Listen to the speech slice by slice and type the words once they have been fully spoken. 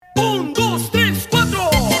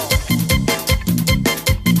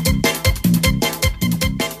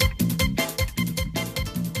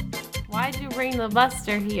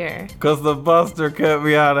Buster here. Because the Buster kept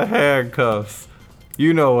me out of handcuffs.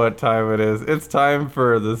 You know what time it is. It's time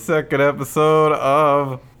for the second episode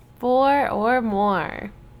of... 4 or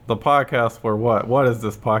More. The podcast for what? What is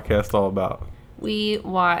this podcast all about? We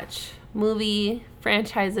watch movie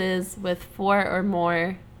franchises with 4 or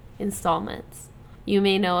more installments. You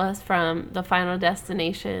may know us from the Final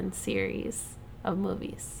Destination series of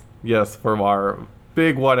movies. Yes, from our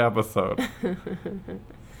Big One episode.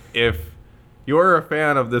 If you're a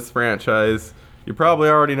fan of this franchise, you probably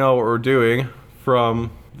already know what we're doing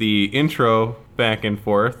from the intro back and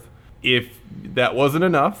forth. If that wasn't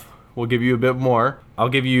enough, we'll give you a bit more. I'll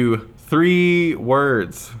give you 3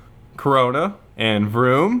 words. Corona and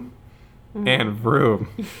vroom and vroom.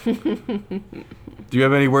 Do you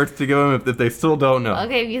have any words to give them if they still don't know?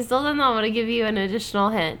 Okay, if you still don't know, I'm going to give you an additional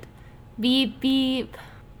hint. Beep, beep.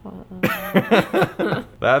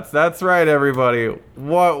 That's right, everybody.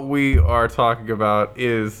 What we are talking about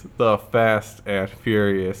is the Fast and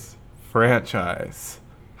Furious franchise.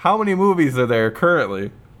 How many movies are there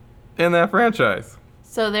currently in that franchise?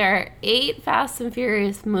 So there are 8 Fast and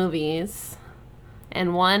Furious movies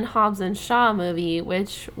and 1 Hobbs and Shaw movie,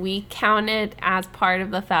 which we counted as part of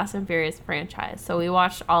the Fast and Furious franchise. So we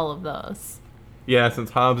watched all of those. Yeah,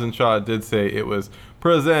 since Hobbs and Shaw did say it was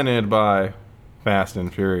presented by Fast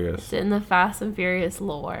and Furious. It's in the Fast and Furious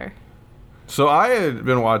lore. So I had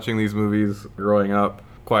been watching these movies growing up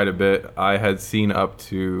quite a bit. I had seen up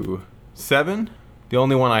to 7. The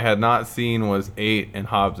only one I had not seen was 8 and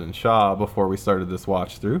Hobbs and Shaw before we started this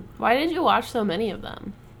watch through. Why did you watch so many of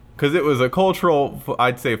them? Because it was a cultural,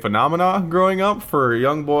 I'd say, phenomena growing up for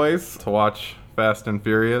young boys to watch Fast and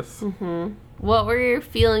Furious. Mm-hmm. What were your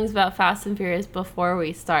feelings about Fast and Furious before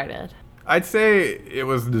we started? I'd say it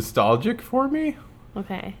was nostalgic for me.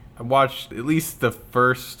 Okay. I watched at least the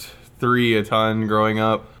first 3 a ton growing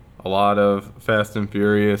up. A lot of Fast and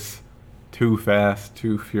Furious, Too Fast,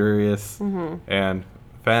 Too Furious, and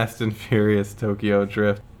Fast and Furious Tokyo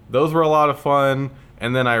Drift. Those were a lot of fun.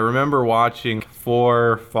 And then I remember watching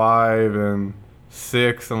 4, 5, and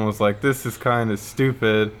 6 and was like, this is kind of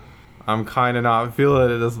stupid. I'm kind of not feeling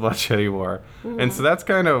it as much anymore. And so that's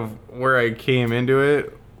kind of where I came into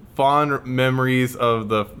it. Fond memories of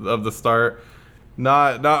the start,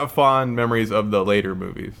 not fond memories of the later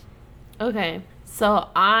movies. Okay, so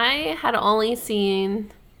I had only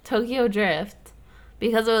seen Tokyo Drift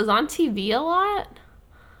because it was on TV a lot.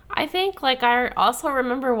 I think, I also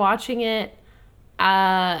remember watching it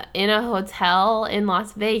in a hotel in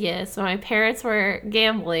Las Vegas when my parents were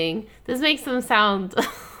gambling. This makes them sound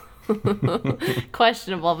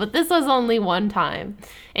questionable, but this was only one time.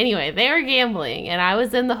 Anyway, they were gambling and I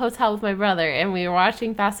was in the hotel with my brother and we were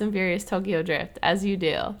watching Fast and Furious Tokyo Drift, as you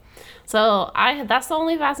do. So that's the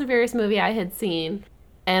only Fast and Furious movie I had seen,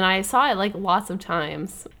 and I saw it lots of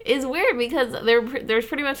times. It's weird because there's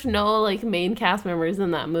pretty much no main cast members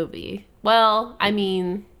in that movie. Well, I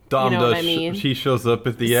mean, Dom you know what I mean? She shows up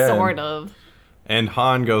at the end. Sort of. And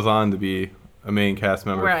Han goes on to be a main cast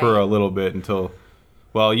member Right. for a little bit until,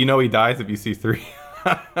 well, he dies if you see 3.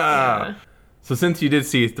 Yeah. So since you did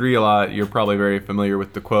see 3 a lot, you're probably very familiar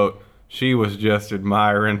with the quote, "She was just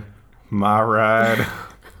admiring my ride."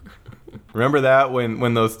 Remember that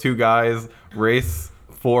when those 2 guys race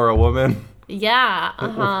for a woman? Yeah,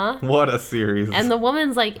 uh-huh. What a series. And the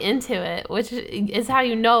woman's into it, which is how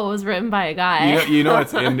you know it was written by a guy.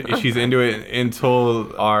 She's into it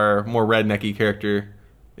until our more rednecky character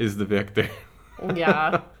is the victor.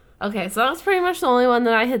 Yeah. Okay, so that was pretty much the only one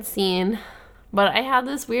that I had seen. But I had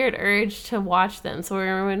this weird urge to watch them. So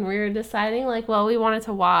when we were deciding, we wanted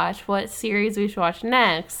to watch, what series we should watch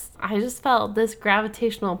next, I just felt this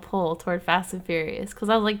gravitational pull toward Fast and Furious. Because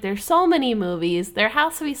I was like, there's so many movies. There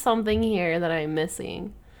has to be something here that I'm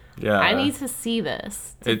missing. Yeah. I need to see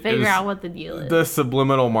this to figure out what the deal is. The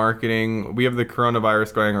subliminal marketing. We have the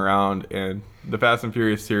coronavirus going around, and the Fast and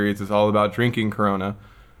Furious series is all about drinking Corona,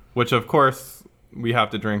 which, of course, we have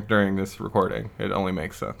to drink during this recording. It only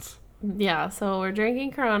makes sense. Yeah, so we're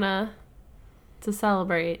drinking Corona to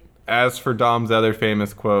celebrate. As for Dom's other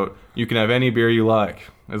famous quote, you can have any beer you like,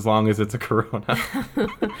 as long as it's a Corona.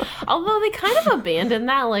 Although they kind of abandoned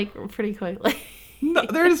that, pretty quickly. No,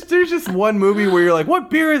 there's just one movie where you're like, what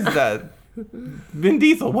beer is that? Vin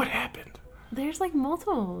Diesel, what happened? There's,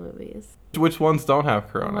 multiple movies. Which ones don't have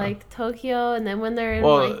Corona? Like Tokyo, and then when they're in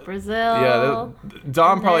Well, like Brazil. Yeah,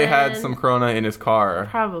 Dom and probably had then- some Corona in his car.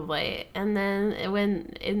 Probably. And then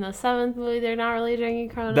when in the 7th movie, they're not really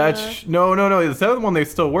drinking Corona. No. The 7th one they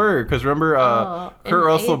still were, because remember, in Kurt the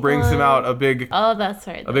Russell 8th brings him one- out a big Oh, that's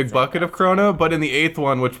right. bucket of Corona. But in the 8th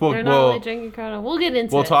one, which They're not really drinking Corona. We'll get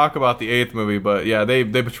into we'll it. talk about the 8th movie, but yeah, they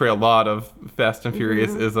portray a lot of Fast and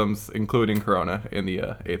Furious Mm-hmm. isms, including Corona, in the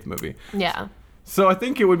 8th movie. Yeah. So I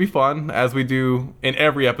think it would be fun, as we do in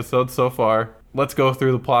every episode so far. Let's go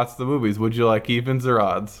through the plots of the movies. Would you like evens or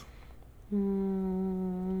odds?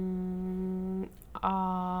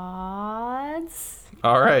 Odds.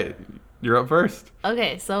 All right, you're up first.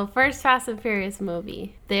 Okay, so first Fast and Furious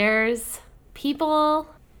movie. There's people.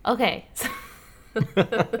 Okay.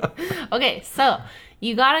 Okay, so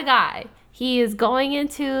you got a guy. He is going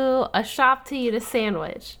into a shop to eat a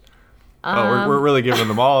sandwich. We're really giving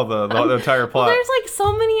them all the entire plot. Well, there's like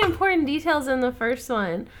so many important details in the first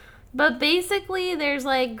one. But basically, there's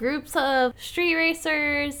like groups of street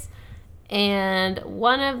racers, and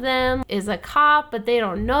one of them is a cop, but they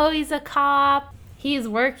don't know he's a cop. He's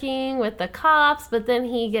working with the cops, but then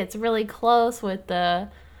he gets really close with the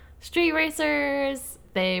street racers.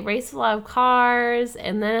 They race a lot of cars,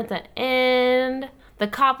 and then at the end, the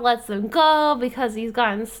cop lets them go because he's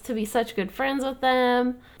gotten to be such good friends with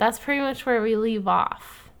them. That's pretty much where we leave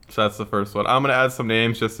off. So that's the first one. I'm gonna add some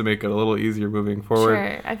names just to make it a little easier moving forward.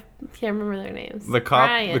 Sure, I can't remember their names. The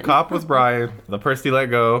cop was Brian. The person he let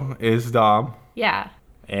go is Dom. Yeah,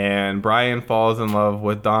 And Brian falls in love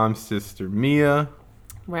with Dom's sister Mia.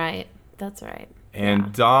 right. That's right. And Yeah.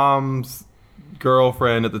 Dom's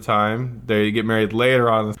girlfriend at the time, they get married later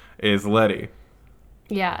on, is Letty.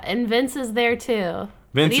 Yeah, and Vince is there too.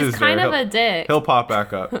 Vince But he's is kind there. of a dick. He'll pop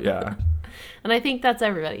back up, yeah. And I think that's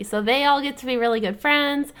everybody. So they all get to be really good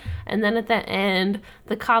friends. And then at the end,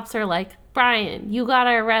 the cops are like, Brian, you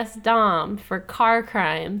gotta arrest Dom for car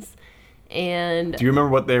crimes. And Do you remember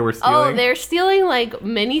what they were stealing? they're stealing like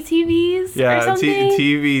mini TVs or yeah, something.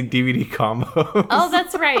 TV, DVD combos. Oh,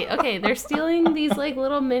 that's right. Okay, they're stealing these like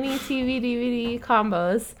little mini TV DVD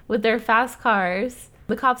combos with their fast cars.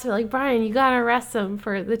 The cops are like, Brian, you gotta arrest him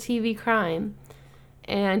for the TV crime.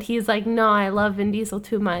 And he's like, no, I love Vin Diesel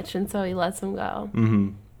too much, and so he lets him go.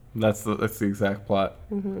 That's the exact plot.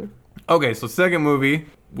 Okay, so second movie,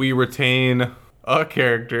 we retain a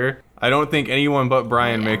character. I don't think anyone but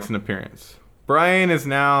Brian makes an appearance. Brian is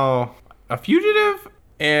now a fugitive,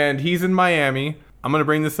 and he's in Miami. I'm going to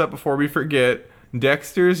bring this up before we forget.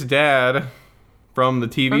 Dexter's dad from the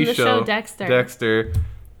TV show Dexter. Dexter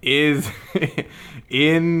is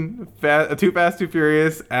in Too Fast, Too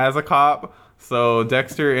Furious as a cop. So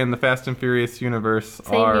Dexter and the Fast and Furious universe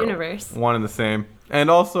are universe. one and the same. And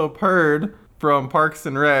also Purd from Parks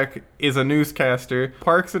and Rec is a newscaster.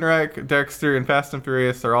 Parks and Rec, Dexter, and Fast and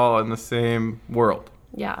Furious are all in the same world.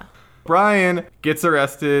 Yeah. Brian gets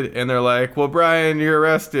arrested, and they're like, well, Brian, you're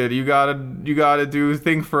arrested. You gotta do a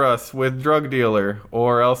thing for us with drug dealer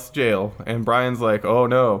or else jail. And Brian's like, oh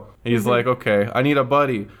no. He's like, okay, I need a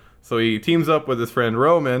buddy. So he teams up with his friend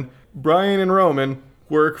Roman. Brian and Roman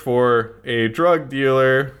work for a drug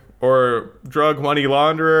dealer or drug money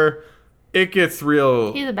launderer. It gets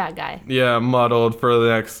real, He's a bad guy. muddled for the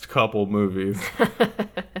next couple movies.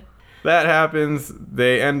 That happens.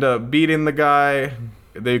 They end up beating the guy.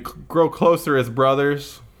 They grow closer as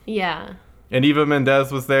brothers. Yeah. And Eva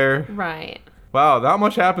Mendes was there. Right. Wow, not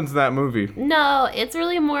much happens in that movie. No, it's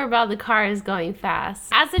really more about the cars going fast,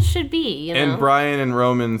 as it should be, you know? And Brian and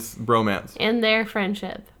Roman's bromance. And their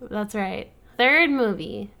friendship. That's right. Third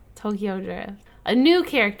movie, Tokyo Drift. A new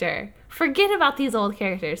character. Forget about these old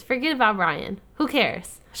characters. Forget about Brian. Who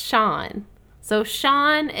cares? Sean. So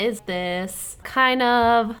Sean is this kind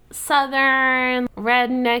of southern,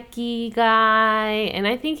 rednecky guy, and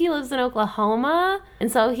I think he lives in Oklahoma. And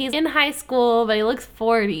so he's in high school, but he looks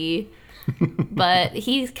 40. But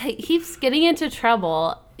he keeps getting into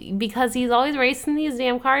trouble because he's always racing these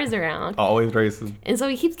damn cars around. Always racist. And so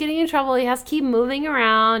he keeps getting in trouble. He has to keep moving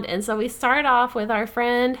around. And so we start off with our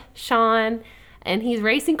friend Sean, and he's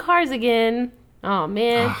racing cars again. Oh,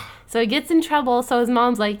 man. So he gets in trouble. So his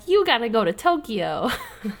mom's like, you got to go to Tokyo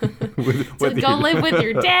to go live with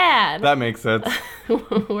your dad. That makes sense.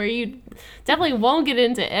 Where you definitely won't get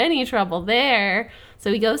into any trouble there.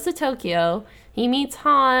 So he goes to Tokyo. He meets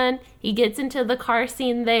Han. He gets into the car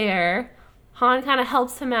scene there. Han kind of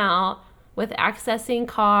helps him out with accessing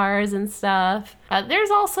cars and stuff. There's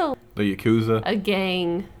also The Yakuza. a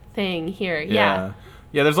gang thing here. Yeah.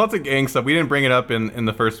 Yeah, there's lots of gang stuff. We didn't bring it up in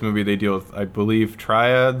the first movie. They deal with, I believe,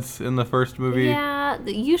 triads in the first movie. Yeah.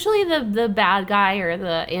 Usually the bad guy or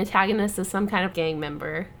the antagonist is some kind of gang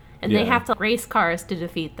member and they Yeah. have to race cars to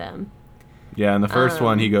defeat them. Yeah, in the first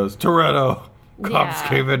one, he goes, Toretto! Cops Yeah.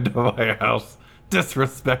 came into my house,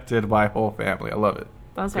 disrespected my whole family. I love it.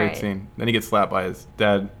 That's Great right. scene. Then he gets slapped by his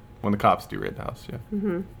dad when the cops do raid the house. Yeah.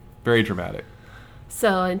 Mm-hmm. Very dramatic.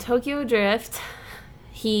 So in Tokyo Drift,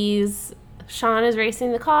 Sean is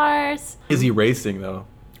racing the cars. Is he racing, though?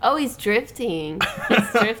 Oh, he's drifting.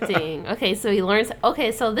 He's drifting. Okay, so he learns.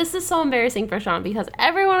 Okay, so this is so embarrassing for Sean because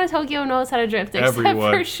everyone in Tokyo knows how to drift except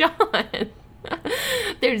Everyone. for Sean.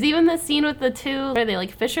 There's even the scene with the two, are they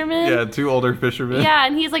like fishermen? Yeah, two older fishermen. Yeah,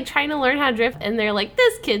 and he's like trying to learn how to drift, and they're like,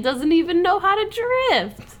 this kid doesn't even know how to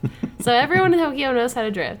drift. So everyone in Tokyo knows how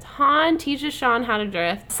to drift. Han teaches Sean how to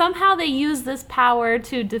drift. Somehow they use this power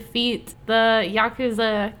to defeat the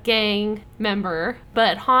Yakuza gang member,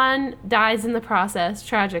 but Han dies in the process,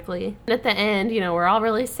 tragically. And at the end, we're all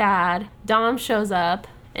really sad. Dom shows up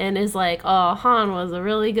and is like, oh, Han was a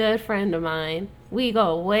really good friend of mine. We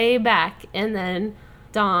go way back, and then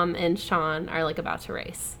Dom and Sean are like about to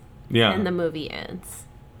race. Yeah. And the movie ends.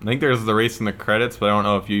 I think there's the race in the credits, but I don't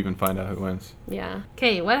know if you even find out who wins. Yeah.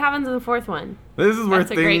 Okay, what happens in the fourth one? This is where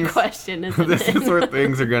That's a great things. question, isn't This it? is where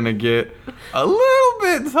things are gonna get a little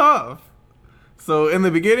bit tough. So in the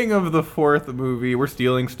beginning of the fourth movie, we're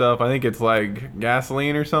stealing stuff. I think it's like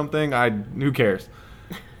gasoline or something. Who cares?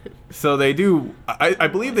 So they do. I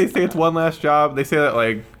believe they say it's one last job. They say that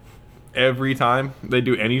like every time they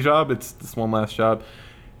do any job, it's this one last job.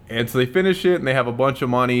 And so they finish it, and they have a bunch of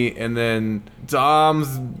money, and then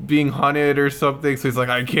Dom's being hunted or something, so he's like,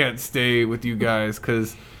 I can't stay with you guys,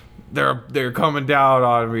 because they're coming down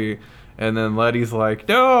on me. And then Letty's like,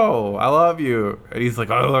 no, I love you. And he's like,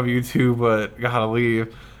 I love you too, but gotta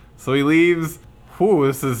leave. So he leaves. Whew,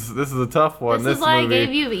 this is a tough one. This is why movie. I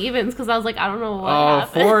gave you the evens, because I was like, I don't know what Oh,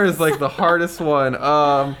 happened. 4 is like the hardest one.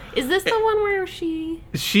 Is this the one where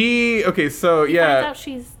she Okay, so finds yeah. out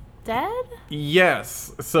she's dead?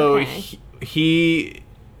 Yes. So Okay.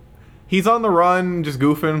 he's on the run, just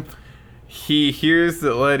goofing. He hears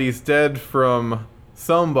that Letty's dead from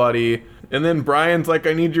somebody, and then Brian's like,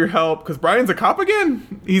 "I need your help," because Brian's a cop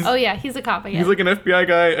again. Oh yeah, he's a cop again. He's like an FBI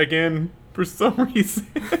guy again for some reason.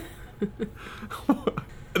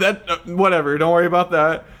 Whatever. Don't worry about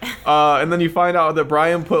that. And then you find out that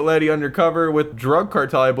Brian put Letty undercover with drug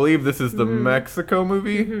cartel. I believe this is the Mexico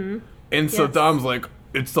movie. And so Yes. Dom's like,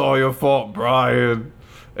 it's all your fault, Brian.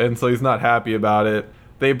 And so he's not happy about it.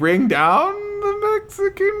 They bring down the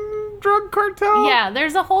Mexican drug cartel. Yeah,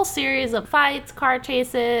 there's a whole series of fights, car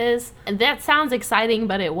chases, and that sounds exciting,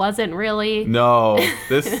 but it wasn't really. No,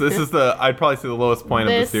 this is I'd probably say the lowest point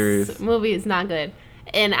of the series. This movie is not good.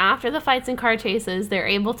 And after the fights and car chases, they're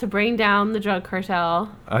able to bring down the drug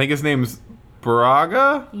cartel. I think his name's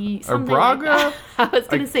Braga or Something like Braga. that. I was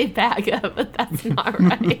going to say Baga, but that's not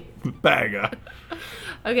right. Baga.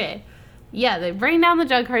 Okay. Yeah, they bring down the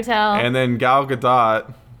drug cartel. And then Gal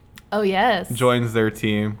Gadot Oh, yes. joins their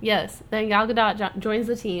team. Yes. Then Gal Gadot joins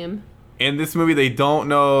the team. In this movie, they don't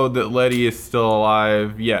know that Letty is still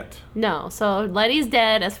alive yet. No. So Letty's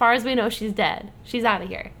dead. As far as we know, she's dead. She's out of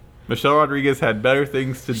here. Michelle Rodriguez had better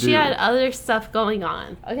things to do. She had other stuff going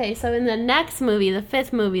on. Okay, so in the next movie, the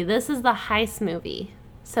fifth movie, this is the heist movie.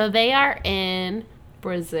 So they are in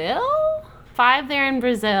Brazil? 5, they're in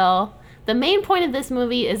Brazil. The main point of this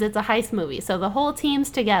movie is it's a heist movie. So the whole team's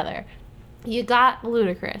together. You got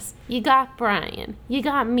Ludacris. You got Brian. You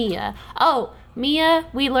got Mia. Oh, Mia,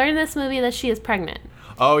 we learned in this movie that she is pregnant.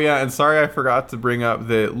 Oh, yeah, and sorry I forgot to bring up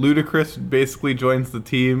that Ludacris basically joins the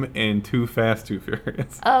team in Too Fast, Too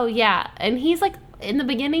Furious. Oh, yeah. And he's like, in the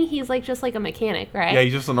beginning, he's like just like a mechanic, right? Yeah,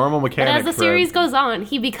 he's just a normal But mechanic. as the series goes on,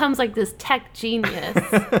 he becomes like this tech genius.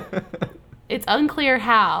 It's unclear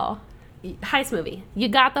how. Heist movie. You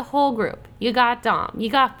got the whole group. You got Dom. You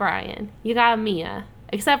got Brian. You got Mia.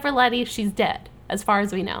 Except for Letty, she's dead, as far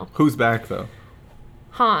as we know. Who's back, though?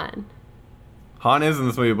 Han. Han is in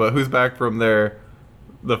this movie, but who's back from the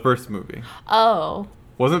first movie? Oh.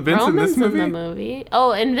 Wasn't Vince Roman's in this movie? in the movie.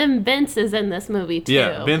 Oh, and then Vince is in this movie, too.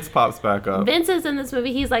 Yeah, Vince pops back up. Vince is in this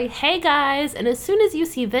movie. He's like, hey, guys. And as soon as you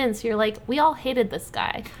see Vince, you're like, we all hated this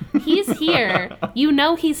guy. He's here. You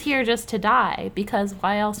know he's here just to die, because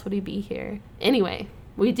why else would he be here? Anyway,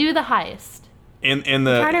 we do the heist. In I'm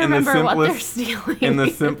the trying to in the remember what they're simplest stealing. in the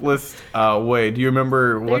simplest way. Do you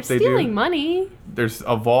remember what They're they stealing do? money. There's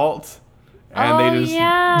a vault, and Oh, they just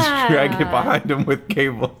yeah. drag it behind them with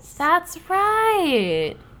cables. That's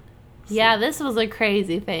right. Yeah, this was a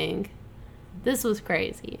crazy thing. This was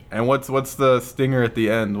crazy. And what's the stinger at the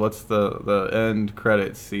end? What's the end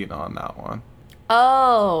credits scene on that one?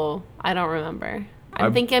 Oh, I don't remember.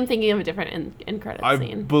 I'm thinking of a different end credit I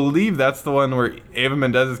scene. believe that's the one where Eva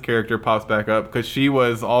Mendez's character pops back up because she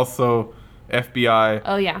was also FBI.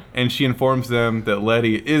 Oh, yeah. And she informs them that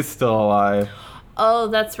Letty is still alive. Oh,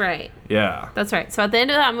 that's right. Yeah. That's right. So at the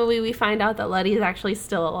end of that movie, we find out that Letty is actually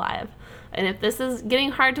still alive. And if this is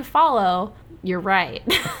getting hard to follow, you're right.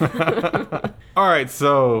 All right,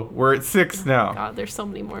 so we're at 6 now. God, there's so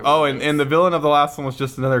many more. Oh, movies. and the villain of the last one was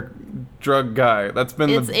just another drug guy. That's been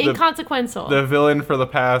It's inconsequential. the villain for the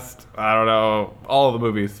past, I don't know, all of the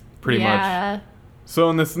movies, pretty much. So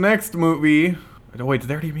in this next movie... Wait, did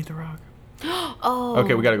they already meet The Rock? Oh.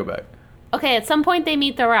 Okay, we gotta go back. Okay, at some point they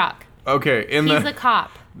meet The Rock. Okay, He's a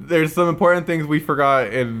cop. There's some important things we forgot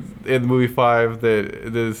in movie 5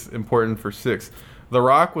 that is important for 6. The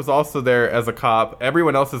Rock was also there as a cop.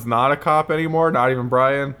 Everyone else is not a cop anymore, not even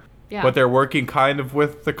Brian. Yeah. But they're working kind of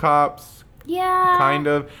with the cops. Yeah. Kind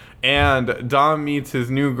of. And Dom meets his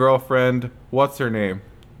new girlfriend. What's her name?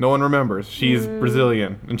 No one remembers. She's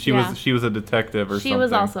Brazilian, and she was a detective or something. She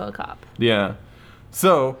was also a cop. Yeah.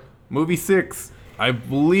 So, movie 6. I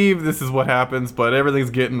believe this is what happens, but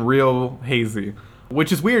everything's getting real hazy.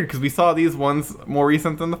 Which is weird, because we saw these ones more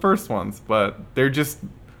recent than the first ones, but they're just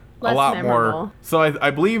Less a lot memorable. more. So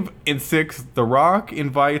I believe in 6, The Rock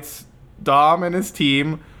invites Dom and his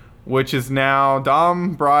team, which is now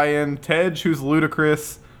Dom, Brian, Tej, who's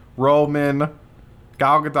Ludacris, Roman,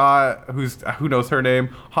 Gal Gadot, who knows her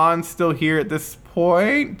name. Han's still here at this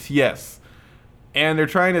point. Yes. And they're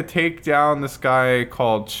trying to take down this guy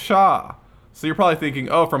called Shaw. So you're probably thinking,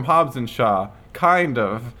 oh, from Hobbs and Shaw. Kind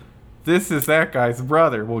of. This is that guy's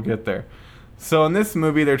brother. We'll get there. So in this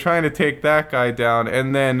movie, they're trying to take that guy down,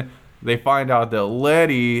 and then they find out that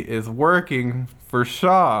Letty is working for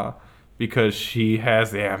Shaw because she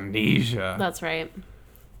has amnesia. That's right.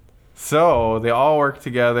 So they all work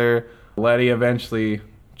together. Letty eventually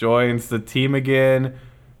joins the team again. But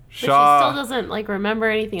she still doesn't remember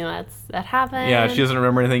anything that happened. Yeah, she doesn't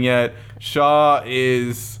remember anything yet. Shaw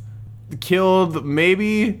is killed,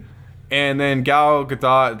 maybe, and then Gal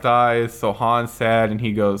Gadot dies, so Han's sad, and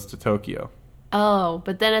he goes to Tokyo. Oh,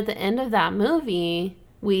 but then at the end of that movie,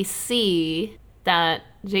 we see that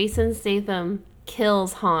Jason Statham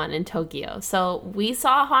kills Han in Tokyo. So we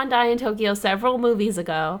saw Han die in Tokyo several movies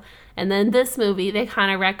ago, and then this movie, they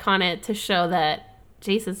kind of retcon it to show that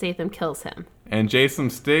Jason Statham kills him. And Jason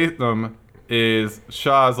Statham is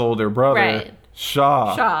Shaw's older brother. Right.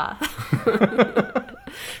 Shaw.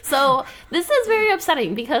 So this is very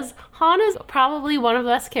upsetting because Han is probably one of the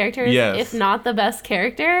best characters, if not the best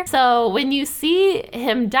character. So when you see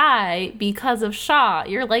him die because of Shaw,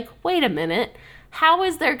 you're like, wait a minute. How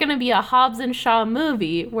is there going to be a Hobbs and Shaw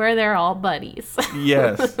movie where they're all buddies?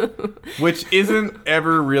 Yes. Which isn't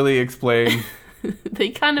ever really explained. They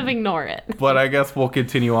kind of ignore it. But I guess we'll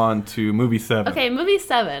continue on to movie 7. Okay, movie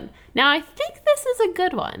 7. Now, I think this is a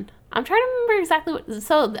good one. I'm trying to remember exactly what...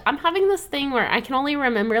 So, I'm having this thing where I can only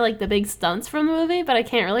remember, the big stunts from the movie, but I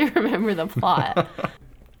can't really remember the plot.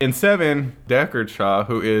 In 7, Deckard Shaw,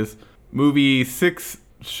 who is movie 6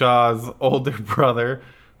 Shaw's older brother,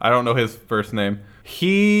 I don't know his first name,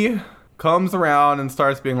 he comes around and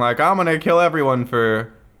starts being like, I'm gonna kill everyone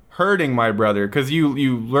for hurting my brother, because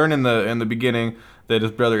you learn in the beginning that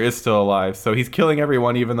his brother is still alive, so he's killing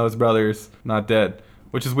everyone even though his brother's not dead,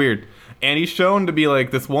 which is weird. And he's shown to be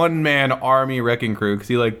this one-man army wrecking crew, because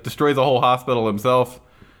he destroys a whole hospital himself.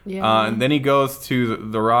 Yeah. And then he goes to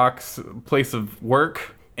the Rock's place of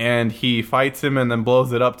work, and he fights him and then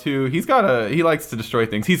blows it up too. He likes to destroy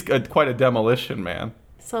things. He's quite a demolition man.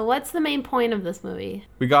 So what's the main point of this movie?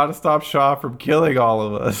 We gotta stop Shaw from killing all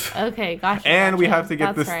of us. Okay, gotcha. And we have to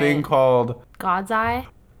get this thing called... God's Eye?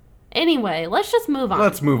 Anyway, let's just move on.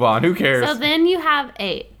 Let's move on. Who cares? So then you have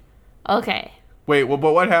 8. Okay. Wait,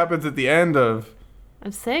 but what happens at the end of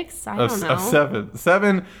 6? I don't know. Of 7.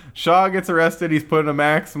 7, Shaw gets arrested. He's put in a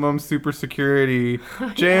maximum super security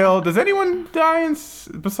jail. Does anyone die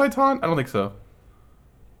besides Han? I don't think so.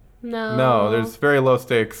 No, there's very low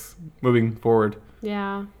stakes moving forward.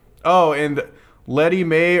 Yeah. Oh, and Letty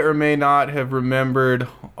may or may not have remembered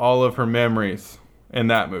all of her memories in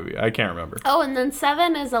that movie. I can't remember. Oh, and then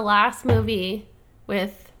 7 is the last movie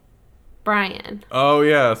with Brian. Oh,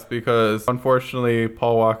 yes, because unfortunately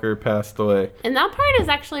Paul Walker passed away. And that part is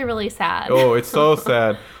actually really sad. Oh, it's so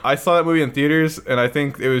sad. I saw that movie in theaters, and I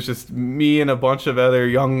think it was just me and a bunch of other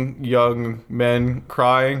young men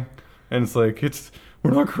crying. And it's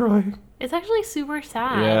we're not crying. It's actually super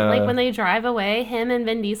sad. Yeah. When they drive away, him and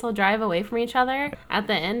Vin Diesel drive away from each other. At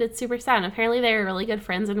the end, it's super sad. And apparently they were really good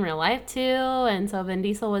friends in real life, too. And so Vin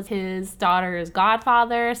Diesel was his daughter's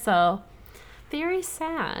godfather. So, very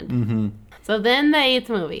sad. Mm-hmm. So then the 8th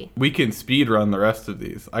movie. We can speed run the rest of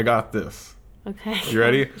these. I got this. Okay. You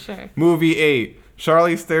ready? Sure. Movie 8.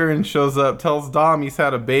 Charlize Theron shows up, tells Dom he's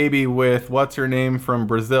had a baby with what's-her-name from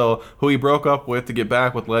Brazil, who he broke up with to get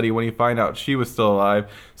back with Letty when he found out she was still alive.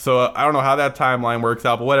 So I don't know how that timeline works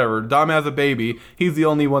out, but whatever. Dom has a baby. He's the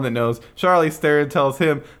only one that knows. Charlize Theron tells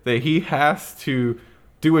him that he has to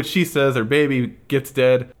do what she says or baby gets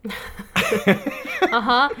dead.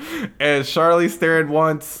 Uh-huh. And Charlize Theron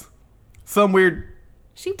wants some weird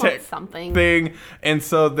She wants something. thing, and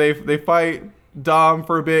so they fight Dom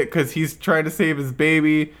for a bit because he's trying to save his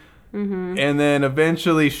baby, and then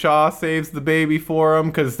eventually Shaw saves the baby for him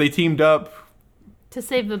because they teamed up. To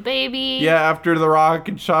save the baby. Yeah, after The Rock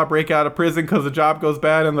and Shaw break out of prison because the job goes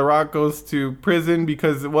bad, and The Rock goes to prison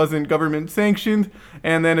because it wasn't government sanctioned,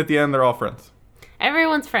 and then at the end they're all friends.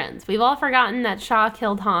 Everyone's friends. We've all forgotten that Shaw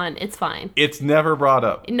killed Han. It's fine. It's never brought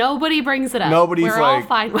up. Nobody brings it up. Nobody's We're all like-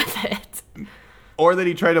 fine with it. Or that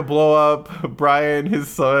he tried to blow up Brian, his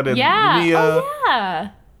son, and Yeah. Mia. Oh, yeah.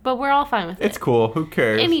 But we're all fine with it. It's cool. Who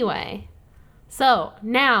cares? Anyway, so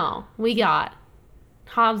now we got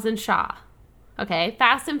Hobbs and Shaw. Okay,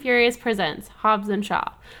 Fast and Furious presents Hobbs and Shaw.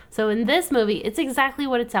 So in this movie, it's exactly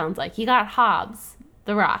what it sounds like. You got Hobbs,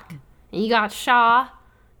 The Rock, and you got Shaw,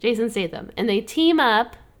 Jason Statham, and they team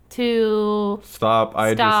up to Stop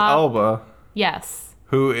Idris Stop. Elba, yes,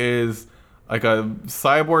 who is like a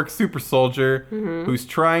cyborg super soldier who's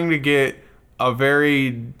trying to get a very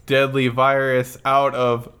deadly virus out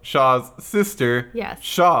of Shaw's sister, Yes.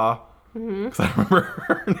 Shaw, because I don't remember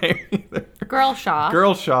her name either. Girl Shaw.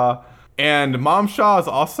 Girl Shaw. And Mom Shaw is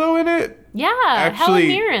also in it. Yeah, Actually, Helen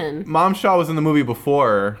Mirren. Mom Shaw was in the movie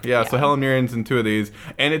before. Yeah, so Yeah. Helen Mirren's in 2 of these.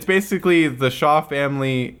 And it's basically the Shaw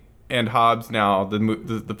family and Hobbs now,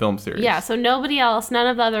 the film series. Yeah, so nobody else, none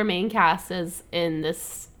of the other main cast is in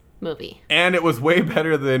this movie. And it was way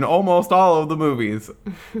better than almost all of the movies,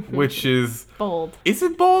 which is... Bold. Is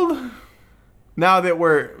it bold? Now that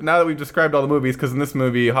we've described all the movies, because in this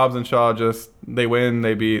movie, Hobbs and Shaw they win,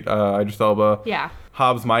 they beat Idris Elba. Yeah.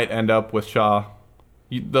 Hobbs might end up with Shaw.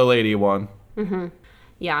 The lady won.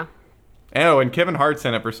 Yeah. Oh, and Kevin Hart's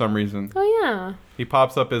in it for some reason. Oh, yeah. He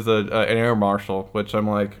pops up as an air marshal, which I'm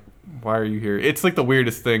like, why are you here? It's like the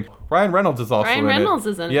weirdest thing. Ryan Reynolds is also in it. Ryan Reynolds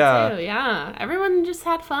is in it, too. Yeah. Everyone just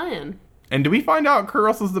had fun. And do we find out Kurt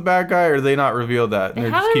Russell's the bad guy, or they not revealed that? They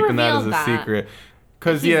They're just haven't keeping that as revealed a that. secret.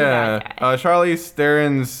 Because, He's the bad guy. Charlize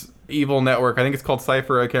Theron's evil network, I think it's called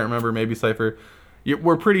Cypher, I can't remember, maybe Cypher.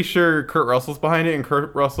 We're pretty sure Kurt Russell's behind it, and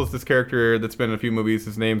Kurt Russell's this character that's been in a few movies.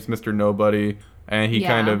 His name's Mr. Nobody, and he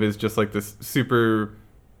kind Yeah. of is just like this super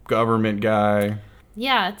government guy.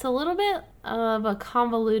 Yeah, it's a little bit of a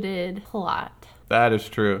convoluted plot. That is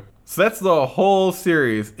true. So that's the whole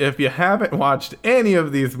series. If you haven't watched any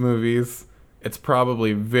of these movies, it's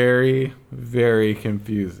probably very, very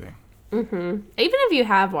confusing. Even if you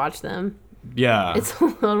have watched them, Yeah, it's a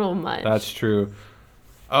little much. that's true.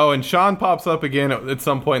 Oh, and Sean pops up again at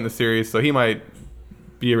some point in the series, so he might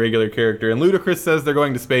be a regular character. And Ludacris says they're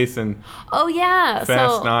going to space and Oh, yeah.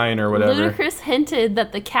 Fast 9 or whatever. Ludacris hinted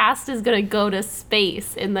that the cast is going to go to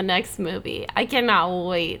space in the next movie. I cannot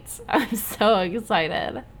wait. I'm so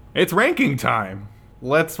excited. It's ranking time.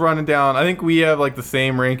 Let's run it down. I think we have like the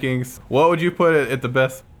same rankings. What would you put at the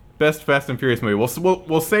best Fast and Furious movie?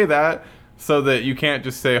 We'll say that so that you can't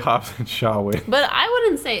just say Hobbs and Shaw win. But I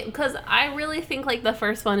wouldn't say, because I really think like the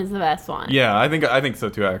first one is the best one. Yeah, I think so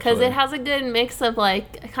too, actually. Because it has a good mix of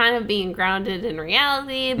like kind of being grounded in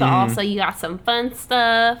reality, but also you got some fun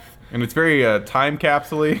stuff. And it's very time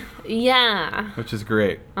capsule-y, Yeah. which is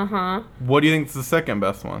great. Uh-huh. What do you think is the second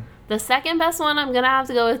best one? The second best one, I'm going to have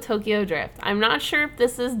to go with Tokyo Drift. I'm not sure if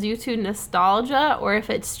this is due to nostalgia or if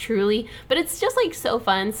it's truly, but it's just like so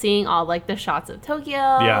fun seeing all like the shots of Tokyo.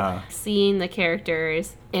 Yeah. Seeing the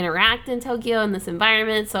characters interact in Tokyo in this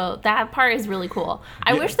environment. So that part is really cool.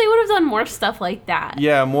 I Yeah. wish they would have done more stuff like that.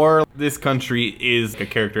 Yeah, more this country is a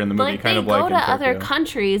character in the movie, Like kind they of go like to in other Tokyo.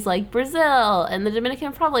 countries like Brazil and the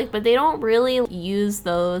Dominican Republic, but they don't really use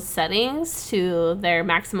those settings to their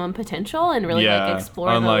maximum potential and really Yeah, like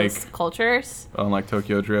explore unlike- those cultures. Unlike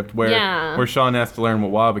Tokyo Drift, where Yeah. where Sean has to learn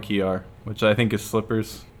what wabaki are, which I think is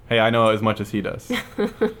slippers. Hey, I know as much as he does.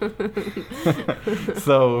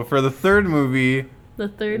 So for the third movie, The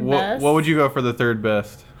third best. what would you go for the third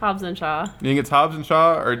best? Hobbs and Shaw. You think it's Hobbs and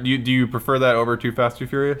Shaw, or do you prefer that over Too Fast, Too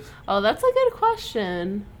Furious? Oh, that's a good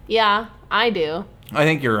question. Yeah, I do. I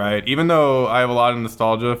think you're right. Even though I have a lot of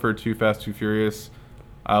nostalgia for Too Fast, Too Furious,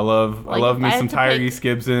 I love Like, me if I some had to pick Tyrese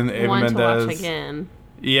Gibson, Ava One to watch Mendes. again.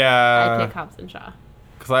 I Yeah, pick Hobbs and Shaw.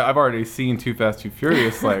 because I've already seen Too Fast, Too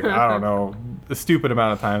Furious, like, I don't know, a stupid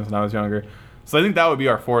amount of times when I was younger. So I think that would be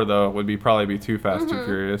our 4 though. Would be probably be Too Fast, Too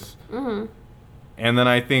Furious. Mm-hmm. And then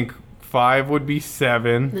I think 5 would be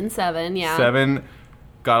 7. Then 7, yeah. 7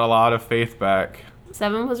 got a lot of faith back.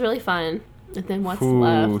 7 was really fun. And then what's Ooh,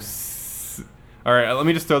 left? All right, let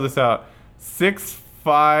me just throw this out. 6,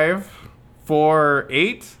 5, 4,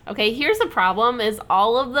 8. Okay, here's the problem: is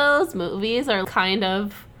all of those movies are kind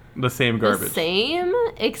of The same garbage. the same,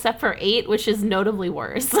 except for 8, which is notably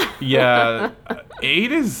worse. Yeah,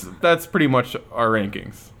 8 that's pretty much our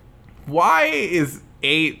rankings. Why is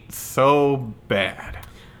 8 so bad?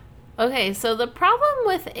 Okay, so the problem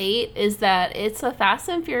with 8 is that it's a Fast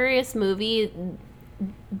and Furious movie,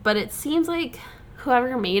 but it seems like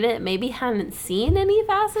whoever made it maybe hadn't seen any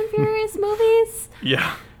Fast and Furious movies.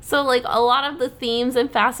 Yeah. So, like, a lot of the themes in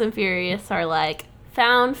Fast and Furious are, like,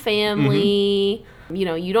 found family. You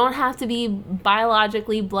know, you don't have to be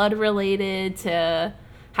biologically blood related to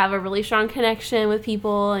have a really strong connection with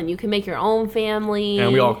people, and you can make your own family.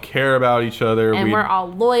 And we all care about each other. And we're all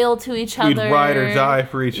loyal to each other. We'd ride or die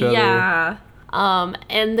for each other. Yeah.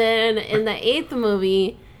 And then in the 8th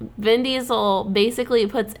movie, Vin Diesel basically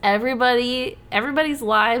puts everybody's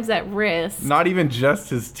lives at risk. Not even just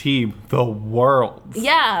his team, the world.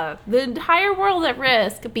 Yeah, the entire world at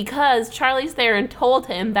risk because Charlize Theron told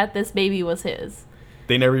him that this baby was his.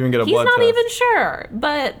 They never even get a He's blood not test. even sure,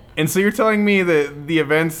 but... And so you're telling me that the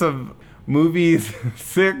events of movies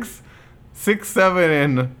 6,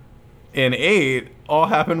 7, and 8 all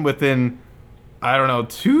happened within, I don't know,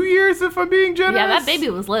 2 years if I'm being generous? Yeah, that baby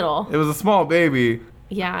was little. It was a small baby.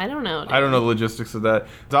 Yeah, I don't know. Dude. I don't know the logistics of that.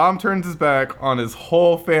 Dom turns his back on his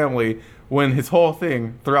whole family when his whole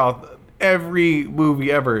thing throughout every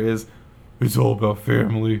movie ever is, it's all about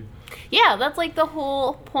family. Yeah, that's like the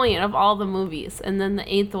whole point of all the movies. And then the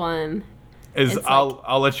 8th one Is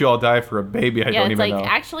I'll let you all die for a baby I don't even know.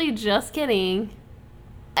 Actually, just kidding.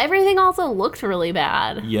 Everything also looked really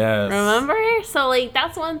bad. Yes. Remember? So, like,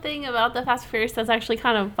 that's one thing about the Fast and Furious that's actually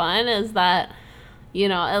kind of fun is that, you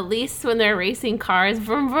know, at least when they're racing cars,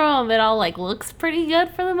 vroom, vroom, it all, like, looks pretty good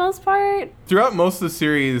for the most part. Throughout most of the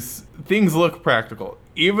series, things look practical.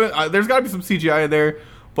 Even there's got to be some CGI in there,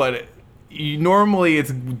 but normally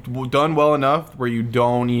it's done well enough where you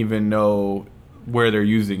don't even know where they're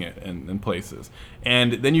using it in places.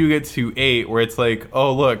 And then you get to 8 where it's like,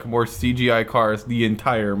 oh, look, more CGI cars the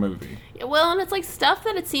entire movie. Well, and it's like stuff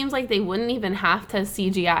that it seems like they wouldn't even have to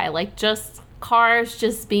CGI, like just cars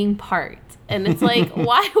just being parked. And it's like,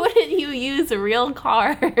 why wouldn't you use real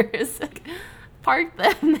cars? Park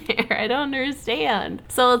them there. I don't understand.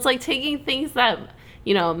 So it's like taking things that,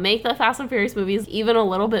 you know, make the Fast and Furious movies even a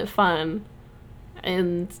little bit fun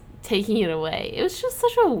and taking it away. It was just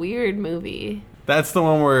such a weird movie. That's the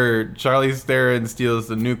one where Charlize Theron steals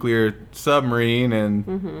the nuclear submarine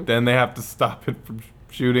and then they have to stop it from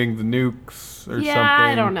shooting the nukes or something. Yeah,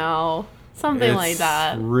 I don't know. Something like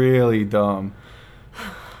that. It's really dumb.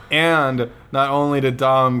 And not only did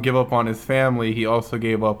Dom give up on his family, he also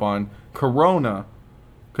gave up on Corona.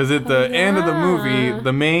 Because at the end of the movie,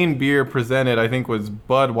 the main beer presented, I think, was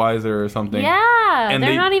Budweiser or something. Yeah, and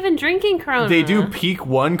they're not even drinking Corona. They do peak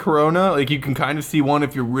one Corona. Like, you can kind of see one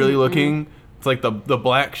if you're really looking. It's like the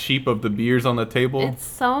black sheep of the beers on the table. It's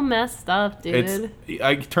so messed up, dude.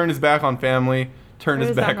 I turned his back on family, turned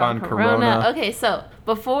his back on Corona. Okay, so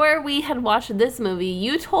before we had watched this movie,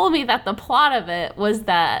 you told me that the plot of it was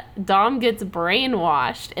that Dom gets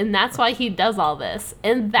brainwashed, and that's why he does all this.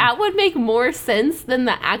 And that would make more sense than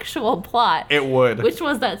the actual plot. It would. Which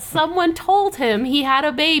was that someone told him he had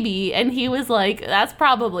a baby, and he was like, that's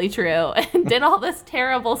probably true, and did all this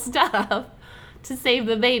terrible stuff to save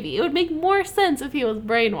the baby. It would make more sense if he was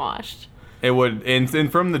brainwashed. It would.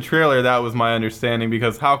 And from the trailer, that was my understanding,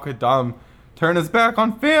 because how could Dom turn his back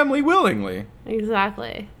on family willingly?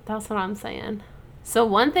 Exactly. That's what I'm saying. So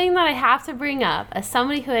one thing that I have to bring up, as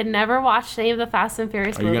somebody who had never watched any of the Fast and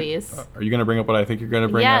Furious movies. Are you going to bring up what I think you're going to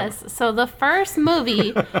bring up? Yes. So the first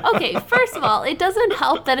movie, okay, first of all, it doesn't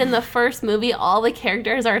help that in the first movie, all the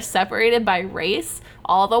characters are separated by race.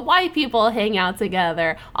 All the white people hang out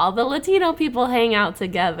together. All the Latino people hang out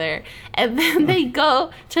together. And then they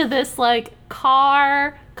go to this, like,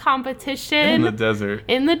 car competition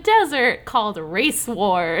in the desert called Race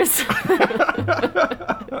Wars.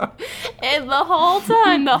 And the whole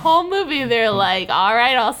time, the whole movie, they're like, all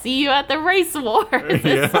right, I'll see you at the Race Wars.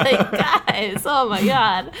 It's like, guys, oh my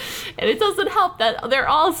God. And it doesn't help that they're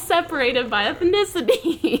all separated by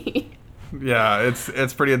ethnicity. Yeah,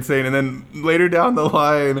 it's pretty insane. And then later down the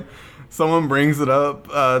line, someone brings it up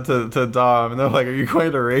to Dom, and they're like, "Are you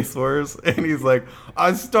going to Race Wars?" And he's like,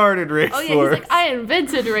 "I started Race Wars." He's like, "I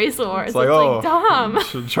invented Race Wars." It's like, Dom.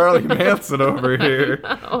 Charlie Manson over here.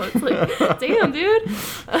 It's like, damn, dude.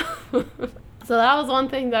 So that was one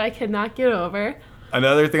thing that I could not get over.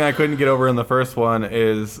 Another thing I couldn't get over in the first one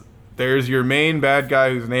is there's your main bad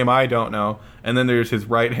guy whose name I don't know, and then there's his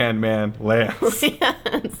right-hand man, Lance.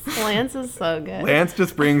 Lance is so good. Lance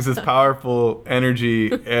just brings this powerful energy,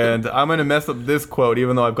 and I'm going to mess up this quote,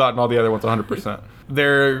 even though I've gotten all the other ones 100%.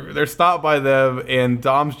 They're stopped by them, and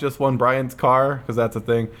Dom's just won Brian's car, because that's a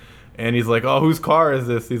thing. And he's like, "Oh, whose car is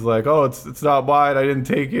this?" He's like, "Oh, it's not mine. I didn't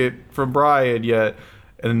take it from Brian yet."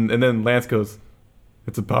 And then Lance goes,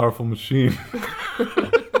 "It's a powerful machine."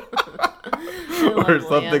 Or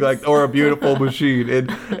something like, or a beautiful machine.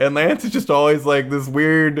 And Lance is just always like this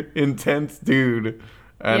weird, intense dude.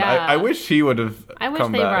 And yeah. I wish he would have I wish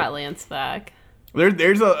come they back. brought Lance back.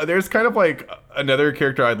 There's kind of like another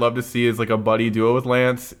character I'd love to see is like a buddy duo with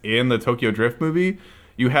Lance in the Tokyo Drift movie.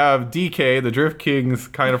 You have DK, the Drift King's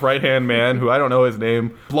kind of right-hand man, who I don't know his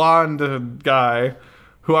name, blonde guy,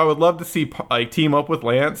 who I would love to see like team up with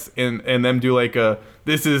Lance and them do like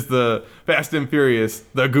this is the Fast and Furious,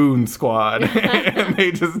 the Goon Squad. And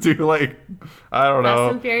they just do like, I don't know,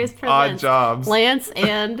 Fast and Furious odd jobs. Lance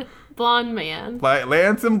and Blonde Man.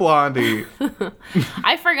 Lance and Blondie.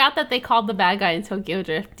 I forgot that they called the bad guy in Tokyo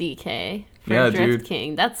Drift DK. For Yeah, Drift dude.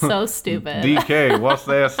 King. That's so stupid. DK, what's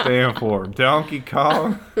that stand for? Donkey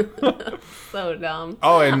Kong? So dumb.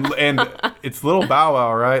 Oh, and it's Little Bow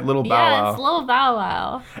Wow, right? Little Bow Yeah, Wow. it's Little Bow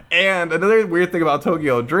Wow. And another weird thing about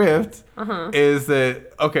Tokyo Drift is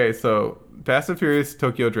that, okay, so Fast and Furious,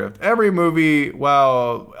 Tokyo Drift. Every movie,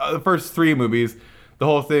 well, the first 3 movies, the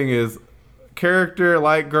whole thing is character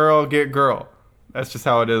like girl, get girl. That's just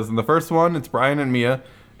how it is. In the first one, it's Brian and Mia.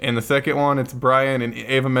 In the second one, it's Brian and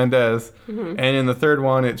Eva Mendes. And in the third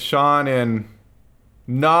one, it's Sean and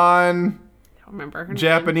Remember her name.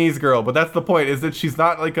 Japanese girl. But that's the point, is that she's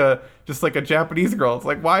not like just like a Japanese girl. It's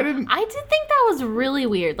like, why didn't... I did think that was really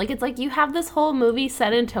weird. Like, it's like you have this whole movie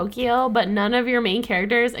set in Tokyo, but none of your main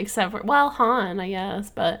characters, except for, well, Han, I guess,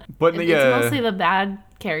 but yeah. it's mostly the bad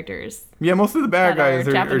characters. Yeah, most of the bad that are guys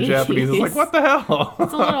are Japanese. It's like, what the hell?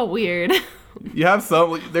 It's a little weird. You have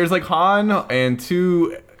there's like Han and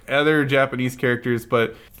 2 other Japanese characters,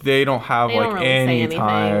 but they don't have They like don't really say any anything.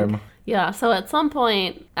 time. Yeah, so at some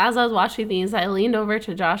point, as I was watching these, I leaned over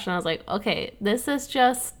to Josh and I was like, okay, this is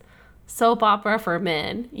just soap opera for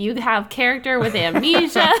men. You have character with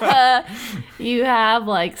amnesia. You have,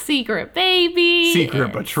 like, secret baby.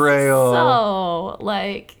 Secret betrayal. So,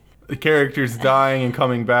 like... The characters dying and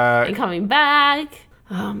coming back. And coming back.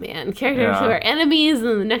 Oh, man. Characters who are enemies, and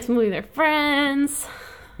in the next movie they're friends.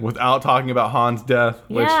 Without talking about Han's death.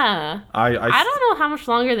 Which Yeah. I don't know how much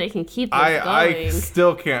longer they can keep this going. I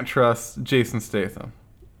still can't trust Jason Statham.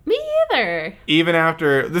 Me either. Even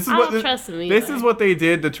after I don't trust him this either. is what they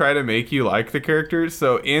did to try to make you like the characters.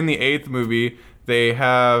 So in the 8th movie, they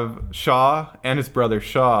have Shaw and his brother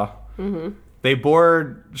Shaw. Mm-hmm. They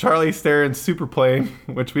board Charlize Theron's super plane,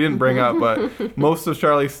 which we didn't bring up, but most of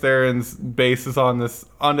Charlize Theron's base is on this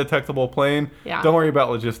undetectable plane. Yeah. Don't worry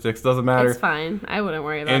about logistics; doesn't matter. It's fine. I wouldn't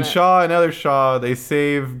worry about And it. Shaw and other Shaw, they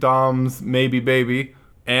save Dom's maybe baby,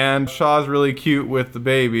 and Shaw's really cute with the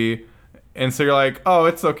baby. And so you're like, oh,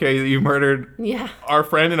 it's okay that you murdered our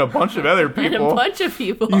friend and a bunch of other people. And a bunch of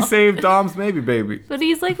people. You saved Dom's maybe baby. But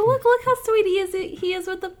he's like, look how sweet he is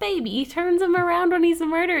with the baby. He turns him around when he's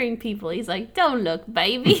murdering people. He's like, don't look,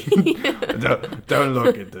 baby. Don't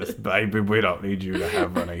look at this, baby. We don't need you to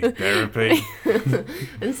have any therapy.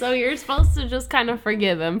 And so you're supposed to just kind of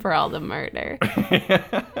forgive him for all the murder.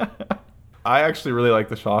 I actually really like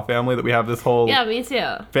the Shaw family, that we have this whole Yeah, me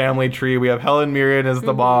too. family tree. We have Helen Mirren as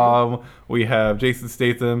the mom. We have Jason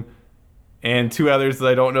Statham and 2 others that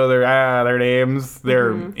I don't know their names.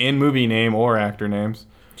 They're in movie name or actor names.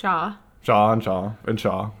 Shaw. Shaw and Shaw and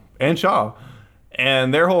Shaw and Shaw.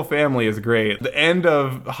 And their whole family is great. The end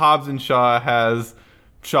of Hobbs and Shaw has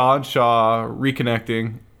Shaw and Shaw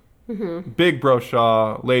reconnecting. Big Bro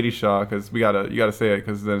Shaw, Lady Shaw, because you gotta say it,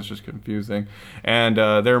 because then it's just confusing. And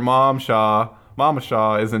their Mama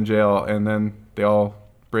Shaw is in jail, and then they all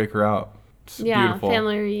break her out. It's beautiful.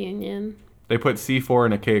 Family reunion. They put C4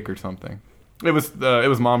 in a cake or something. It was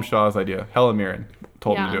Mom Shaw's idea. Helen Mirren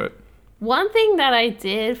told me to do it. One thing that I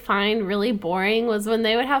did find really boring was when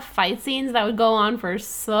they would have fight scenes that would go on for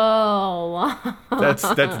so long. That's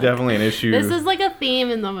definitely an issue. This is like a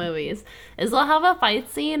theme in the movies. Is they'll have a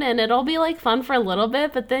fight scene and it'll be like fun for a little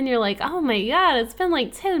bit, but then you're like, oh my god, it's been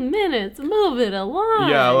like 10 minutes. Move it along.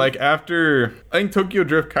 Yeah, like after, I think Tokyo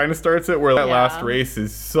Drift kind of starts it where that last race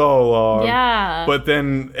is so long. Yeah. But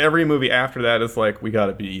then every movie after that is like, we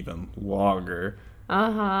gotta be even longer.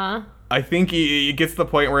 Uh-huh. I think it gets to the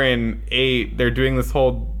point where in 8, they're doing this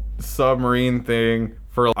whole submarine thing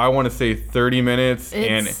for, I want to say, 30 minutes.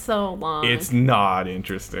 It's so long. It's not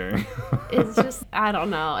interesting. It's just, I don't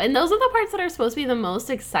know. And those are the parts that are supposed to be the most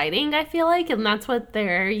exciting, I feel like. And that's what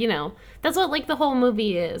they're, that's what, like, the whole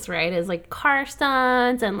movie is, right? Is, like, car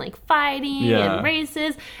stunts and, like, fighting and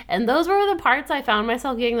races. And those were the parts I found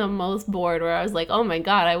myself getting the most bored, where I was like, oh, my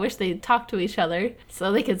God, I wish they'd talk to each other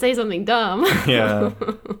so they could say something dumb. Yeah.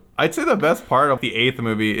 I'd say the best part of the 8th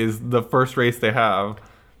movie is the first race they have.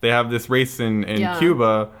 They have this race in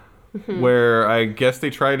Cuba where I guess they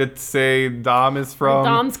try to say Dom is from...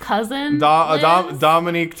 Dom's cousin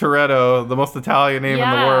Dominique Toretto, the most Italian name in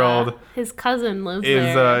the world. His cousin lives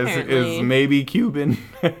there, is maybe Cuban.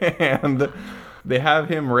 And they have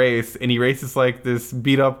him race, and he races like this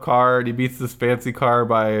beat-up car, and he beats this fancy car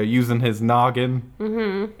by using his noggin.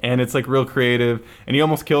 Mm-hmm. And it's like real creative. And he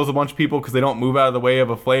almost kills a bunch of people because they don't move out of the way of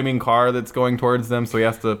a flaming car that's going towards them, so he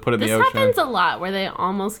has to put it in the ocean. This happens a lot, where they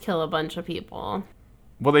almost kill a bunch of people.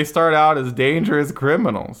 Well, they start out as dangerous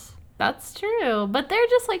criminals. That's true. But they're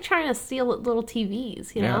just like trying to steal little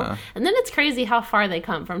TVs, you know? Yeah. And then it's crazy how far they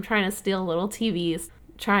come from trying to steal little TVs,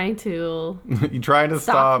 trying to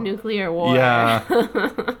stop nuclear war. Yeah.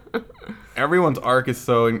 Everyone's arc is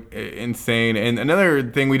so insane. And another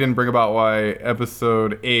thing we didn't bring about why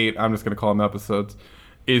episode 8, I'm just going to call them episodes,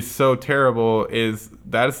 is so terrible is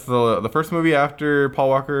that's the first movie after Paul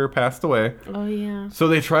Walker passed away. Oh, yeah. So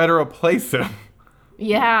they try to replace him.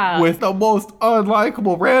 Yeah. With the most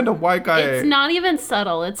unlikable random white guy. It's not even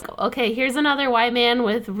subtle. It's, okay, here's another white man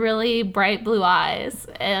with really bright blue eyes,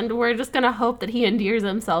 and we're just going to hope that he endears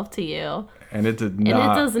himself to you. And it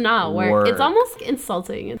does not work. It's almost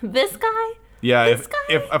insulting. This guy? Yeah,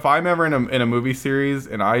 if I'm ever in a movie series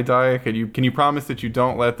and I die, can you promise that you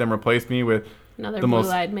don't let them replace me with another the most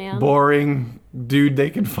blue-eyed man? Boring dude they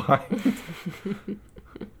can find?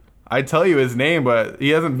 I'd tell you his name, but he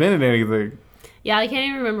hasn't been in anything. Yeah, I can't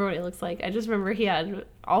even remember what he looks like. I just remember he had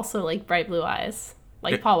also, like, bright blue eyes,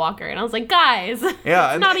 like Paul Walker. And I was like, guys,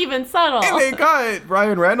 it's not even subtle. And they got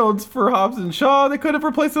Ryan Reynolds for Hobbs and Shaw. They could have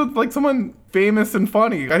replaced it with, like, someone famous and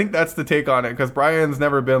funny. I think that's the take on it, because Brian's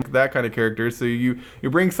never been that kind of character. So you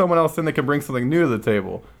bring someone else in that can bring something new to the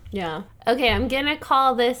table. Yeah. Okay, I'm going to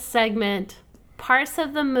call this segment Parts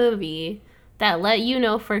of the Movie That Let You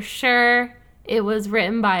Know For Sure it was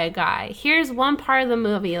written by a guy. Here's one part of the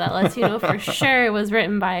movie that lets you know for sure it was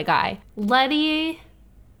written by a guy. Letty,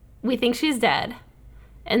 we think she's dead.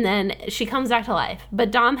 And then she comes back to life.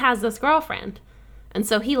 But Dom has this girlfriend. And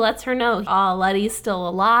so he lets her know, oh, Letty's still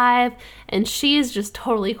alive. And she's just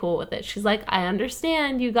totally cool with it. She's like, I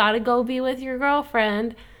understand. You gotta go be with your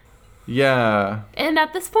girlfriend. Yeah. And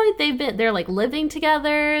at this point, they're like living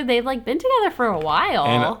together. They've like been together for a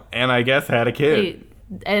while. And I guess had a kid.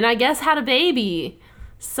 And I guess had a baby.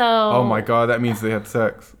 So. Oh my God, that means they had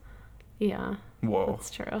sex. Yeah. Whoa. That's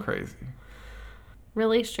true. Crazy.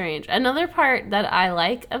 Really strange. Another part that I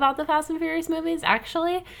like about the Fast and Furious movies,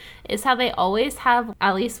 actually, is how they always have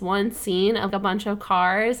at least one scene of a bunch of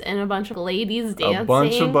cars and a bunch of ladies dancing. A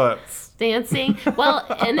bunch of butts. Dancing. Well,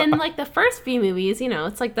 and in like the first few movies,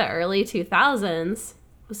 it's like the early 2000s.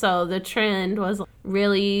 So the trend was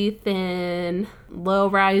really thin,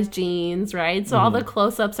 low-rise jeans, right? So all the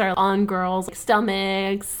close-ups are on girls'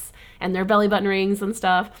 stomachs and their belly button rings and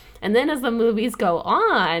stuff. And then as the movies go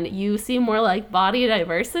on, you see more like body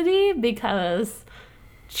diversity because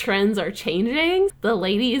trends are changing. The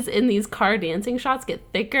ladies in these car dancing shots get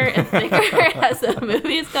thicker and thicker as the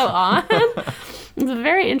movies go on. It's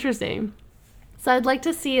very interesting. So I'd like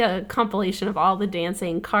to see a compilation of all the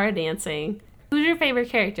dancing, car dancing. Who's your favorite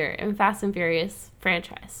character in Fast and Furious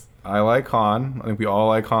franchise? I like Han. I think we all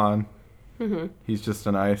like Han. Mm-hmm. He's just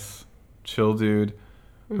a nice, chill dude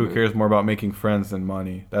who cares more about making friends than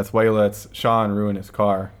money. That's why he lets Sean ruin his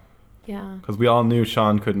car. Yeah. Because we all knew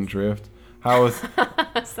Sean couldn't drift. How was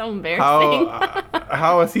so embarrassing?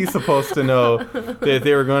 How was he supposed to know that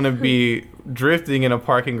they were going to be drifting in a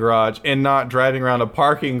parking garage and not driving around a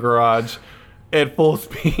parking garage at full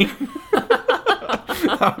speed?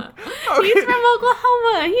 He's from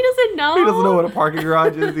Oklahoma. He doesn't know. He doesn't know what a parking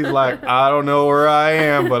garage is. He's like, I don't know where I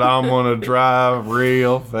am, but I'm gonna drive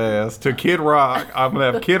real fast to Kid Rock. I'm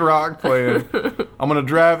gonna have Kid Rock playing. I'm gonna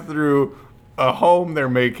drive through a home they're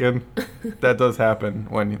making. That does happen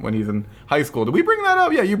when he's in high school. Did we bring that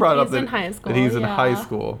up? Yeah, you brought it up He's in high school, that he's in yeah. high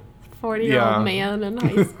school. 40-year-old man in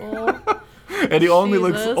high school. And he only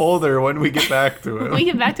looks Jesus. older when we get back to him. When we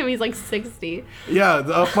get back to him, he's like 60. Yeah,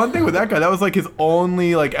 the fun thing with that guy, that was like his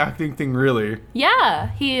only like acting thing really.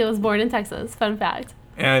 Yeah, he was born in Texas. Fun fact.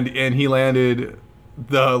 And he landed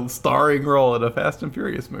the starring role in a Fast and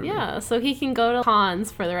Furious movie. Yeah, so he can go to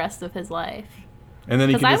cons for the rest of his life. And then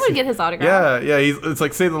he Because can I just, would get his autograph. Yeah, it's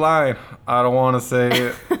like, say the line. I don't want to say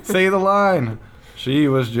it. Say the line. She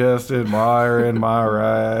was just admiring my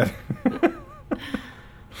ride.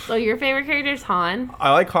 So your favorite character is Han.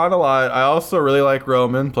 I like Han a lot. I also really like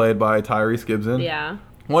Roman, played by Tyrese Gibson. Yeah.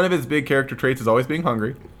 One of his big character traits is always being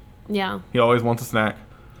hungry. Yeah, He always wants a snack.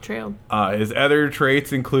 true. His other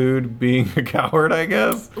traits include being a coward, I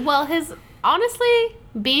guess. Well, honestly,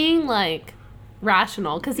 being like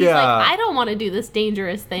rational. Because he's Yeah. like, I don't want to do this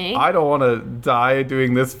dangerous thing. I don't want to die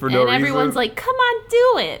doing this for no and reason. everyone's like, come on,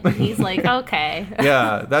 do it. And he's like, okay.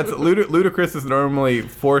 Yeah, that's Ludacris is normally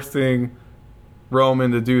forcing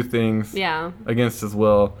Roman to do things Yeah. against his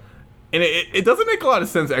will. And it doesn't make a lot of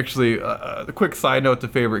sense, actually. A quick side note to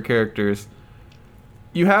favorite characters.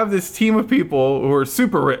 You have this team of people who are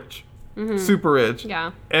super rich. Super rich.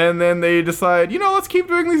 Yeah. And then they decide, let's keep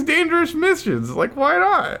doing these dangerous missions. Like, why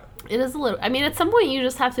not? It is a little. I mean, at some point, you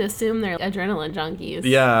just have to assume they're adrenaline junkies.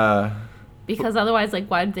 Yeah. Because otherwise, like,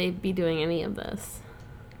 why'd they be doing any of this?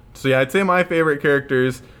 So, yeah, I'd say my favorite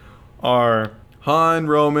characters are Han,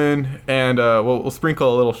 Roman, and we'll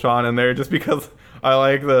sprinkle a little Sean in there just because I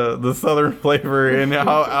like the southern flavor and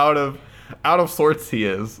how out of sorts he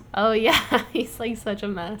is. Oh, yeah. He's, like, such a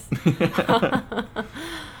mess.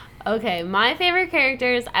 Okay, my favorite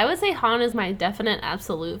characters, I would say Han is my definite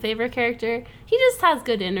absolute favorite character. He just has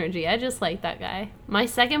good energy. I just like that guy. My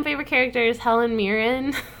second favorite character is Helen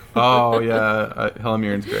Mirren. Oh, yeah. Helen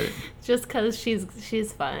Mirren's great. Just because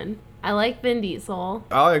she's fun. I like Vin Diesel.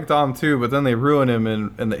 I like Dom, too, but then they ruin him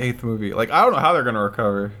in the 8th movie. Like, I don't know how they're going to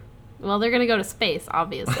recover. Well, they're going to go to space,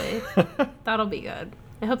 obviously. That'll be good.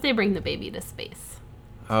 I hope they bring the baby to space.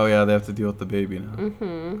 Oh, yeah, they have to deal with the baby now.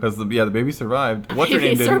 Because, the baby survived. What's her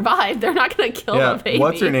name Baby didn't? survived. They're not going to kill the baby.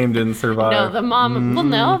 What's her name didn't survive. No, the mom. Well,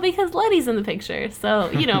 no, because Letty's in the picture. So,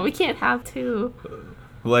 we can't have two.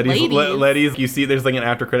 Letty's, you see there's like an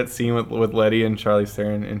after credit scene with Letty and Charlize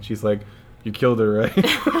Theron, and she's like, you killed her, right?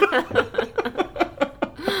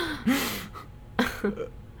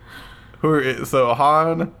 So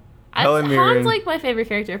Han, Helen Mirren. Han's like my favorite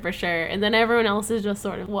character for sure, and then everyone else is just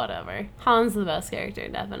sort of whatever. Han's the best character,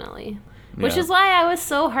 definitely. Which Yeah. is why I was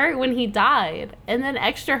so hurt when he died, and then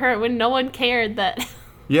extra hurt when no one cared that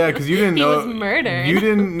Yeah, because you didn't he know was murdered. You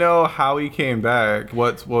didn't know how he came back.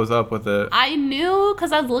 What was up with it? I knew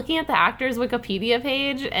because I was looking at the actor's Wikipedia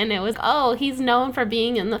page, and it was, oh, he's known for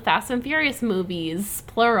being in the Fast and Furious movies,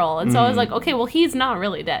 plural. And so I was like, okay, well, he's not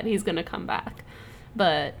really dead. He's going to come back.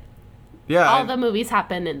 But Yeah, all the movies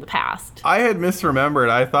happened in the past. I had misremembered.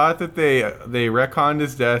 I thought that they retconned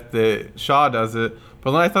his death. That Shaw does it,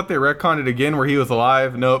 but then I thought they retconned it again where he was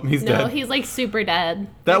alive. Nope, he's No, dead. he's like super dead.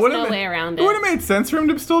 That There's would've no been- way around It would it. have made sense for him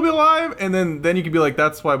to still be alive, and then you could be like,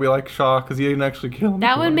 that's why we like Shaw because he didn't actually kill him.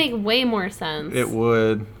 That would make way more sense. It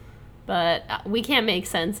would. But we can't make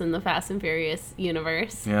sense in the Fast and Furious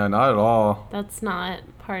universe. Yeah, not at all. That's not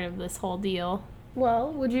part of this whole deal.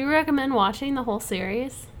 Well, would you recommend watching the whole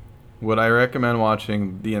series? Would I recommend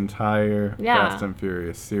watching the entire Yeah. Fast and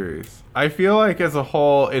Furious series? I feel like as a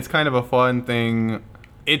whole, it's kind of a fun thing.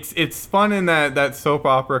 It's fun in that soap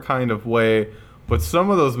opera kind of way, but some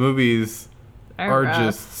of those movies are rough.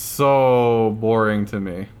 just so boring to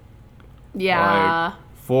me. Yeah. Like,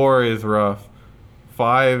 4 is rough.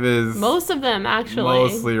 5 is Most of them, actually.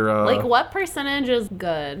 mostly rough. Like, what percentage is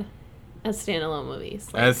good as standalone movies?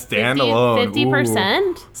 Like As standalone,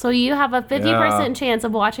 50%? So you have a 50% Yeah. chance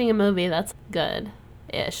of watching a movie that's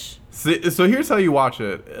good-ish. So here's how you watch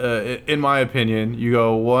it. In my opinion, you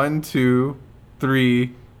go 1, 2,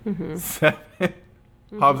 3, 7,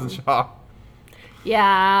 Hobbs and Shaw.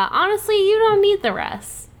 Yeah, honestly, you don't need the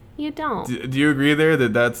rest. You don't. Do you agree there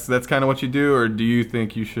that that's kind of what you do, or do you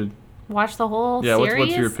think you should? Watch the whole Yeah, series?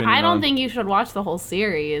 what's your opinion I don't on- think you should watch the whole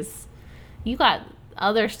series. You got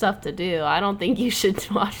other stuff to do. I don't think you should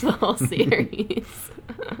watch the whole series.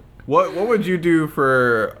 What would you do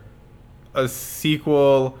for a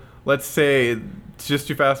sequel? Let's say just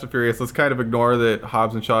do Fast and Furious. Let's kind of ignore that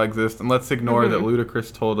Hobbs and Shaw exist, and let's ignore that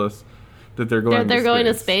Ludacris told us that they're going. They're going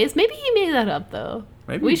to space. Maybe he made that up though.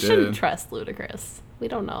 Maybe we he shouldn't did. trust Ludacris. We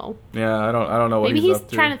don't know. Yeah, I don't know what Maybe he's he's up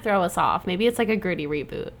to. trying to throw us off. Maybe it's like a gritty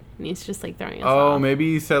reboot, and he's just like throwing us off. Oh,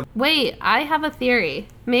 maybe he said. Wait, I have a theory.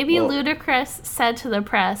 Maybe Well- Ludacris said to the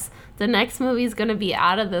press, the next movie's going to be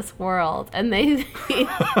out of this world. And they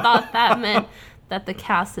thought that meant that the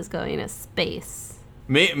cast is going to space.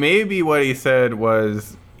 Maybe what he said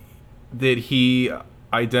was that he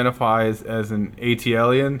identifies as an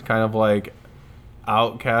ATLian, kind of like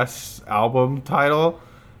Outkast's album title.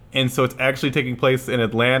 And so it's actually taking place in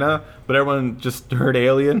Atlanta, but everyone just heard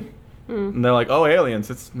alien. And they're like, oh, aliens,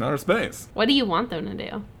 it's outer space. What do you want them to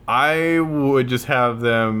do? I would just have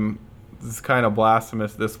them, this is kind of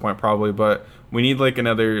blasphemous at this point probably, but we need like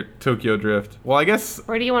another Tokyo Drift. Well, I guess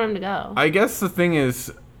Where do you want them to go? the thing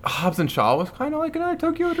is, Hobbs and Shaw was kind of like another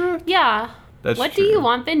Tokyo Drift. Yeah. That's what true. do you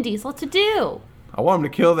want Vin Diesel to do? I want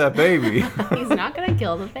him to kill that baby. He's not going to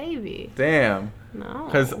kill the baby. Damn. No.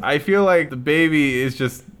 Because I feel like the baby is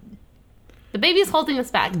just... The baby's holding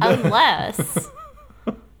us back.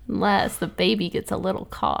 Unless the baby gets a little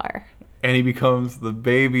car. And he becomes the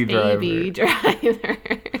baby driver. Baby driver.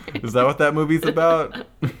 Is that what that movie's about?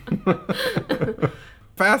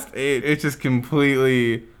 Fast 8, it just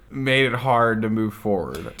completely made it hard to move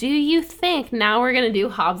forward. Do you think now we're going to do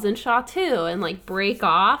Hobbs and Shaw 2 and like break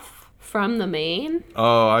off from the main?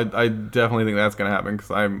 Oh, I definitely think that's going to happen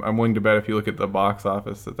because I'm willing to bet if you look at the box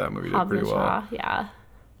office that movie did Hobbs pretty and well. Shaw, yeah.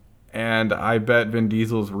 And I bet Vin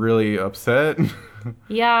Diesel's really upset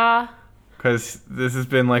Yeah. because this has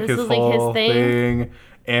been like This his is, like, his whole thing. thing.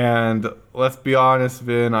 And let's be honest,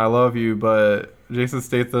 Vin, I love you, but Jason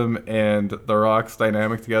Statham and The Rock's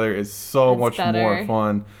dynamic together is so It's much better. more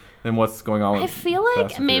fun than what's going on with I feel like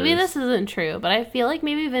Fast and maybe Furious. this isn't true, but I feel like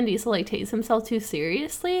maybe Vin Diesel like takes himself too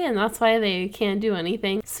seriously, and that's why they can't do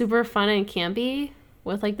anything super fun and campy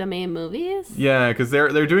with like the main movies. Yeah, because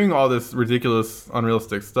they're doing all this ridiculous,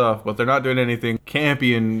 unrealistic stuff, but they're not doing anything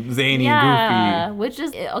campy and zany Yeah, and which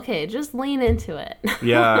is okay. Just lean into it. goofy.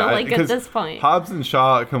 Yeah, like at 'cause this point. Hobbs and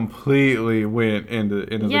Shaw completely went into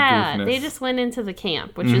the Yeah, goofiness. they just went into the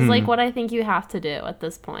camp, which is like what I think you have to do at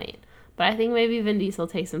this point. But I think maybe Vin Diesel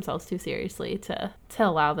takes himself too seriously to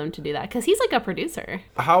allow them to do that because he's like a producer.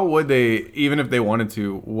 How would they, even if they wanted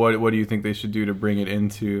to, what do you think they should do to bring it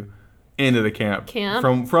into the camp?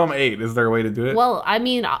 From 8, is there a way to do it? Well, I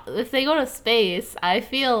mean, if they go to space, I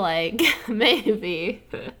feel like maybe.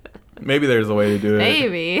 Maybe there's a way to do it.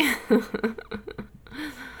 Maybe.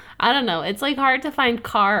 I don't know. It's like hard to find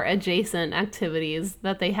car adjacent activities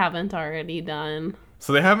that they haven't already done.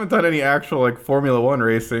 So they haven't done any actual like Formula 1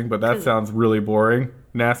 racing, but that sounds really boring.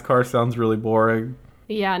 NASCAR sounds really boring.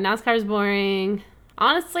 Yeah, NASCAR's boring.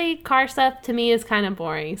 Honestly, car stuff to me is kind of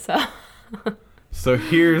boring, so. So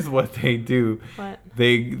here's what they do. What?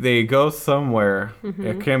 They go somewhere.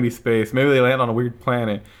 It can be space. Maybe they land on a weird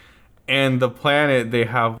planet. And the planet, they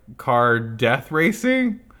have car death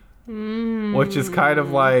racing, which is kind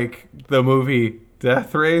of like the movie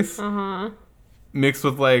Death Race. Uh-huh. Mixed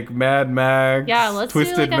with like Mad Max, Yeah, let's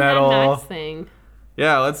Twisted do like a Metal. Mad Max thing.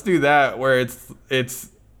 Yeah, let's do that where it's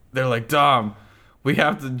they're like, Dom, we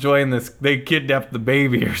have to join this. They kidnapped the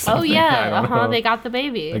baby or something. Oh I yeah, don't know. they got the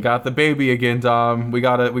baby. They got the baby again, Dom. We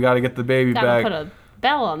gotta get the baby Gotta back. put a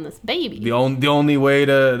bell on this baby. The only way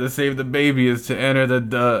to save the baby is to enter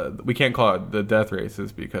the we can't call it the death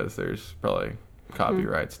races because there's probably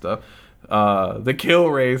copyright stuff. The kill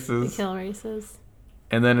races. Kill races.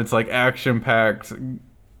 And then it's like action-packed,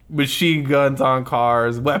 machine guns on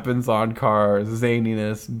cars, weapons on cars,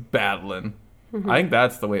 zaniness, battling. I think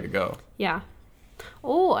that's the way to go. Yeah.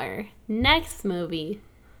 Or, next movie,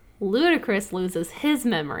 Ludacris loses his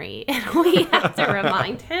memory, and we have to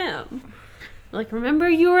remind him. Like, remember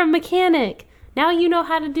you were a mechanic. Now you know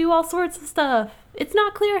how to do all sorts of stuff. It's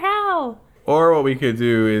not clear how. Or what we could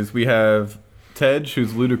do is we have Tej,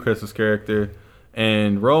 who's Ludacris's character,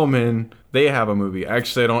 and Roman. They have a movie.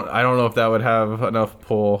 Actually, I don't know if that would have enough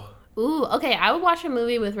pull. Ooh, okay, I would watch a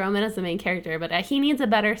movie with Roman as the main character, but he needs a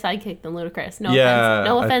better sidekick than Ludacris. No Yeah, offense.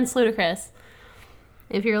 No offense, Ludacris.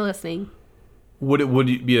 If you're listening. Would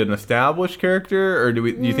it be an established character, or do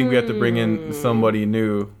you think we have to bring in somebody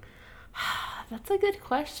new? That's a good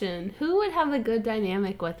question. Who would have a good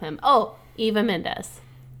dynamic with him? Oh, Eva Mendes.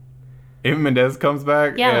 Eva Mendes comes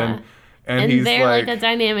back, Yeah. and he's they're like like a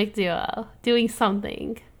dynamic duo doing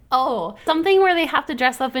something. Oh, something where they have to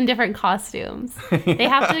dress up in different costumes. They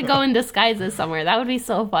have to go in disguises somewhere. That would be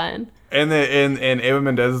so fun. And Eva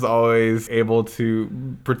Mendes is always able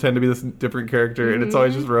to pretend to be this different character, and it's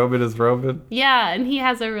always just Roman as Roman. Yeah, and he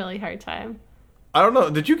has a really hard time. I don't know.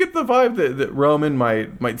 Did you get the vibe that Roman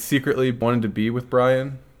might secretly wanted to be with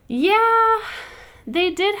Brian? Yeah, they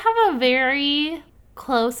did have a very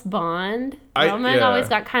close bond. Roman always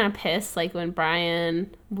got kind of pissed, like when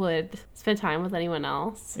Brian would spend time with anyone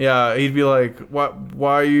else. Yeah, he'd be like, why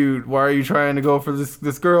are you trying to go for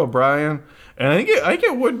this girl, Brian? And I think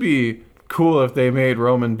it would be cool if they made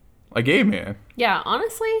Roman a gay man. Yeah,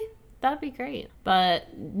 honestly, that'd be great.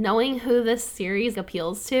 But knowing who this series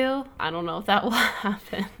appeals to, I don't know if that will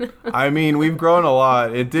happen. I mean, we've grown a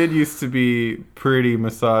lot. It did used to be pretty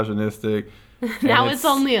misogynistic. Now it's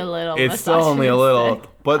only a little. It's still only a little.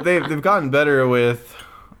 But they've gotten better with,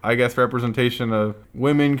 I guess, representation of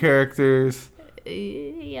women characters.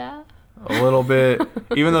 Yeah. A little bit.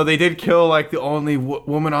 Even though they did kill, like, the only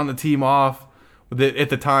woman on the team off at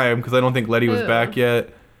the time, because I don't think Letty was back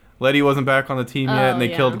yet. Letty wasn't back on the team yet, and they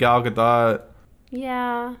killed Gal Gadot.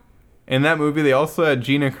 Yeah. In that movie, they also had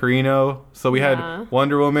Gina Carano. So we had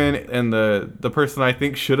Wonder Woman, and the person I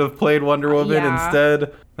think should have played Wonder Woman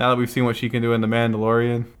instead. Now that we've seen what she can do in The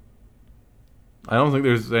Mandalorian. I don't think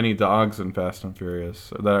there's any dogs in Fast and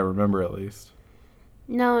Furious, that I remember at least.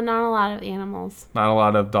 No, not a lot of animals. Not a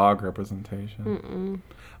lot of dog representation. Mm-mm.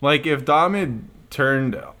 Like, if Dom had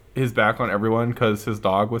turned his back on everyone because his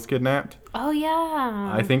dog was kidnapped. Oh,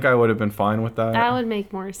 yeah. I think I would have been fine with that. That would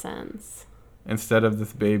make more sense. Instead of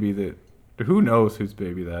this baby that... Who knows whose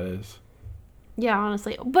baby that is? Yeah,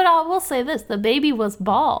 honestly. But I will say this. The baby was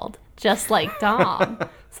bald, just like Dom.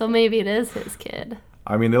 So maybe it is his kid.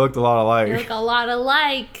 I mean, they looked a lot alike. They look a lot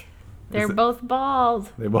alike. They're both bald.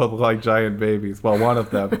 They both look like giant babies. Well, one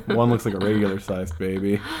of them. One looks like a regular-sized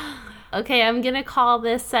baby. Okay, I'm going to call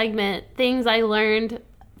this segment Things I Learned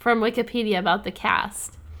from Wikipedia about the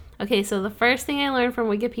cast. Okay, so the first thing I learned from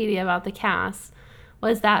Wikipedia about the cast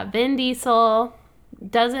was that Vin Diesel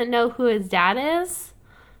doesn't know who his dad is,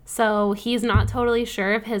 so he's not totally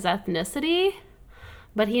sure of his ethnicity,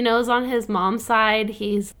 but he knows on his mom's side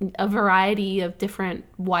he's a variety of different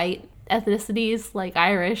white ethnicities, like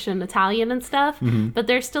Irish and Italian and stuff. Mm-hmm. But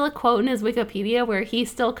there's still a quote in his Wikipedia where he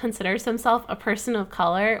still considers himself a person of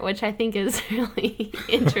color, which I think is really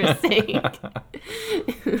interesting.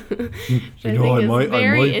 I might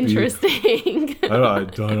very be. interesting. I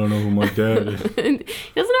don't know who my dad is. He doesn't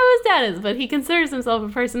know who his dad is, but he considers himself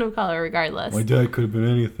a person of color regardless. My dad could have been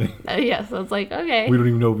anything. Yeah, so it's like, okay. We don't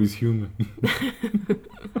even know if he's human.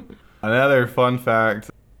 Another fun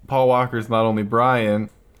fact, Paul Walker's not only Brian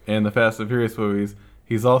in the Fast and Furious movies,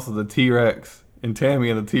 he's also the T-Rex in Tammy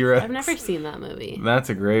and the T-Rex. I've never seen that movie. That's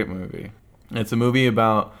a great movie. It's a movie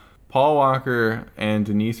about Paul Walker and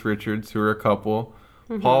Denise Richards, who are a couple.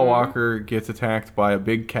 Mm-hmm. Paul Walker gets attacked by a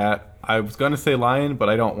big cat. I was going to say lion, but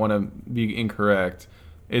I don't want to be incorrect.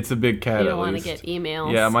 It's a big cat, at least. You don't want to get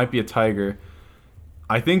emails. Yeah, it might be a tiger.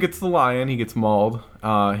 I think it's the lion. He gets mauled.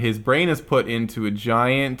 His brain is put into a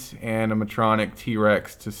giant animatronic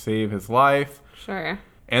T-Rex to save his life. Sure.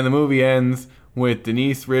 And the movie ends with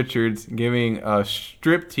Denise Richards giving a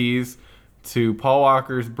striptease to Paul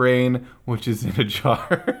Walker's brain, which is in a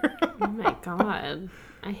jar. Oh my god.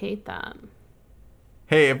 I hate that.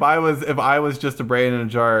 Hey, if I was just a brain in a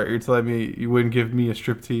jar, you're telling me you wouldn't give me a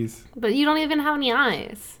striptease? But you don't even have any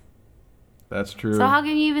eyes. That's true. So how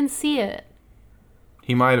can you even see it?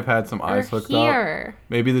 He might have had some eyes hooked up.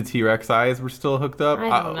 Maybe the T-Rex eyes were still hooked up.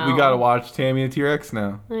 I don't know. We gotta watch Tammy and T-Rex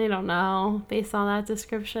now. I don't know. Based on that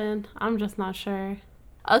description, I'm just not sure.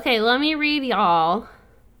 Okay, let me read y'all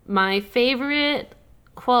my favorite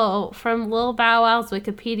quote from Lil Bow Wow's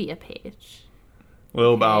Wikipedia page.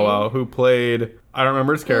 Lil Bow Wow, who played, I don't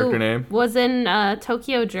remember his character name. Was in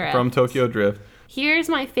Tokyo Drift. From Tokyo Drift. Here's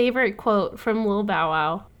my favorite quote from Lil Bow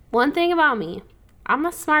Wow. One thing about me, I'm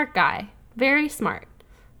a smart guy. Very smart.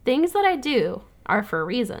 Things that I do are for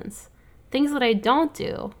reasons. Things that I don't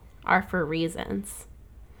do are for reasons.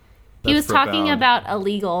 He was talking about a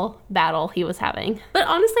legal battle he was having. But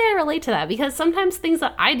honestly, I relate to that because sometimes things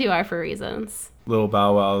that I do are for reasons. Lil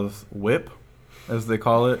Bow Wow's whip, as they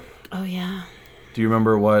call it. Oh, yeah. Do you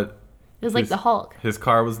remember what? It was like the Hulk. His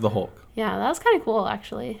car was the Hulk. Yeah, that was kind of cool,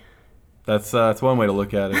 actually. That's one way to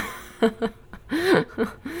look at it.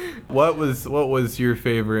 What was your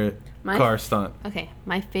favorite car stunt? Okay,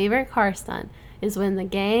 my favorite car stunt is when the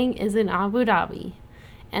gang is in Abu Dhabi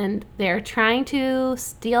and they're trying to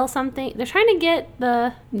steal something. They're trying to get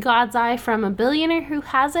the God's Eye from a billionaire who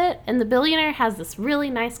has it, and the billionaire has this really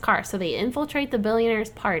nice car. So they infiltrate the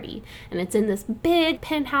billionaire's party, and it's in this big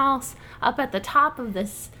penthouse up at the top of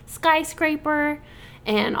this skyscraper.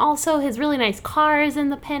 And also his really nice car is in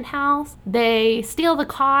the penthouse. They steal the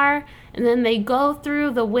car, and then they go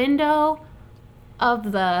through the window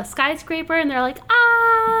of the skyscraper, and they're like,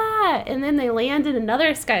 ah! And then they land in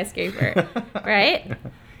another skyscraper, right?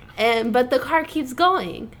 But the car keeps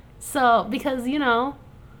going. So, because, The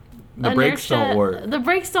brakes don't work. The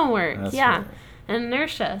brakes don't work, That's yeah. right. And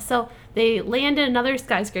inertia. So they land in another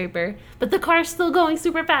skyscraper, but the car's still going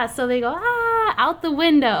super fast. So they go, out the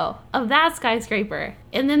window of that skyscraper.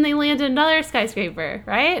 And then they land in another skyscraper,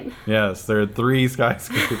 right? Yes, there are 3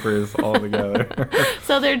 skyscrapers all together.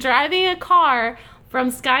 So they're driving a car from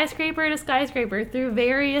skyscraper to skyscraper through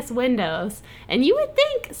various windows. And you would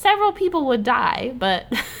think several people would die,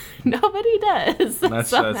 but nobody does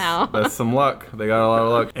somehow. That's some luck. They got a lot of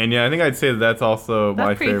luck. And yeah, I think I'd say that's also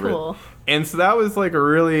my favorite. Cool. And so that was like a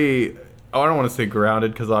really, I don't want to say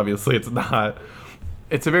grounded because obviously it's not.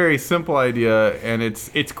 It's a very simple idea and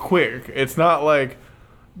it's quick. It's not like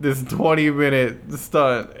this 20-minute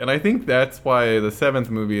stunt. And I think that's why the 7th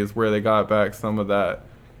movie is where they got back some of that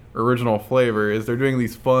original flavor, is they're doing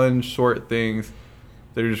these fun short things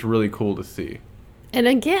that are just really cool to see. And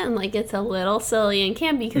again, like, it's a little silly and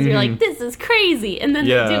campy because you're like, this is crazy. And then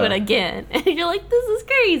they do it again. And you're like, this is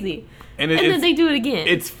crazy. And then they do it again.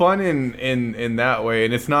 It's fun in that way.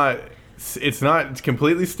 And it's not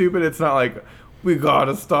completely stupid. It's not like, we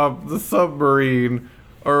gotta stop the submarine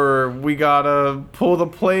or we gotta pull the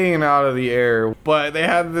plane out of the air. But they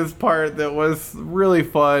had this part that was really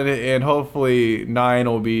fun, and hopefully 9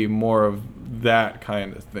 will be more of that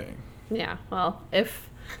kind of thing. Yeah, well, if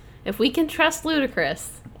we can trust Ludacris,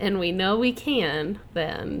 and we know we can,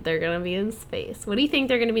 then they're going to be in space. What do you think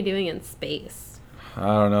they're going to be doing in space? I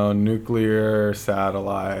don't know, nuclear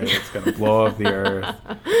satellite. It's going to blow up the Earth.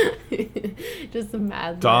 Just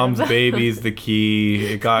imagine. Dom's baby's the key.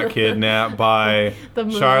 It got kidnapped by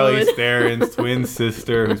Charlize Theron's twin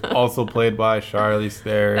sister, who's also played by Charlize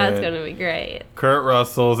Theron. That's going to be great. Kurt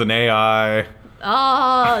Russell's an AI.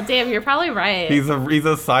 Oh, damn, you're probably right. He's a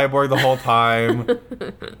cyborg the whole time.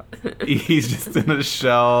 He's just in a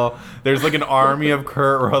shell. There's like an army of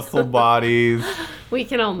Kurt Russell bodies. We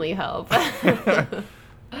can only hope.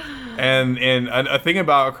 And a thing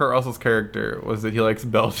about Kurt Russell's character was that he likes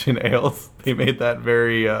Belgian ales. They made that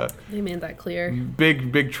very they made that clear.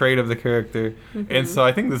 Big trait of the character. And so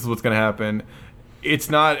I think this is what's going to happen. It's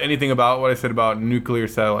not anything about what I said about nuclear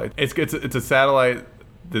satellite. It's a satellite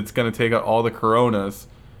that's going to take out all the Coronas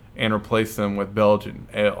and replace them with Belgian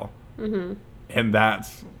ale. And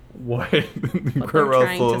that's what Kurt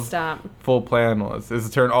Russell's full plan was, is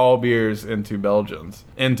to turn all beers into Belgians.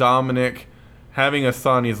 And Dominic, having a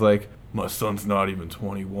son, he's like, my son's not even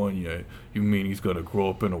 21 yet. You mean he's going to grow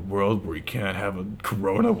up in a world where he can't have a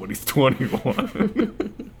Corona when he's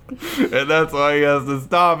 21? And that's why he has to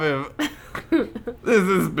stop him. This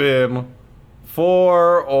has been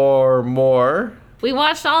 4 or more. We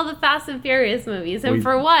watched all the Fast and Furious movies, and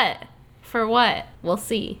for what? For what? We'll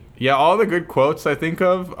see. Yeah, all the good quotes I think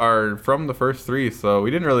of are from the first 3, so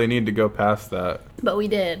we didn't really need to go past that. But we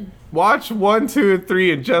did. Watch 1, 2, and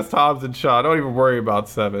 3 and just Hobbs and Shaw. Don't even worry about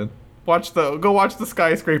 7. Go watch the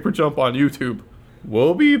skyscraper jump on YouTube.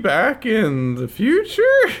 We'll be back in the future.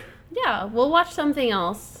 Yeah, we'll watch something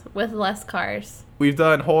else with less cars. We've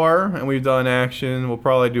done horror and we've done action. We'll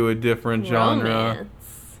probably do a different genre. Romance.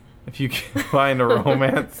 If you can find a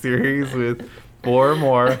romance series with 4 or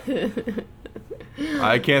more.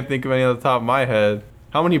 I can't think of any off the top of my head.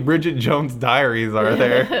 How many Bridget Jones Diaries are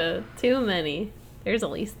there? Too many. There's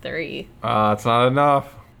at least 3. It's not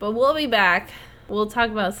enough. But we'll be back. We'll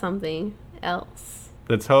talk about something else.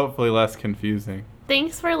 That's hopefully less confusing.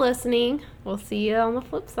 Thanks for listening. We'll see you on the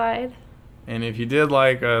flip side. And if you did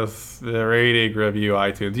like us, the rating, review,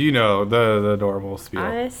 iTunes, you know, the normal spiel.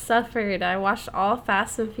 I suffered. I watched all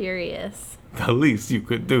Fast and Furious. The least you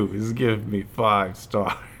could do is give me 5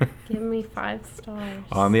 stars. Give me 5 stars.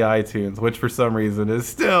 On the iTunes, which for some reason is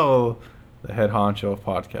still the head honcho of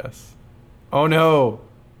podcasts. Oh no,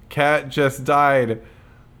 Kat just died,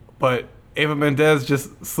 but Eva Mendes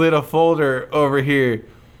just slid a folder over here.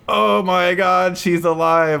 Oh my god, she's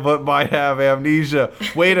alive but might have amnesia.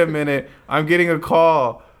 Wait a minute, I'm getting a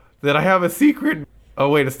call that I have a secret. Oh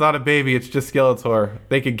wait, it's not a baby, it's just Skeletor.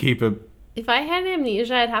 They can keep him. If I had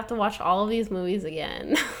amnesia, I'd have to watch all of these movies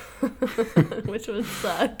again. Which would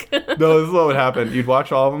suck. No, this is what would happen. You'd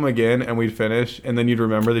watch all of them again, and we'd finish, and then you'd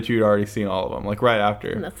remember that you'd already seen all of them, like right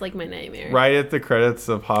after. And that's like my nightmare. Right at the credits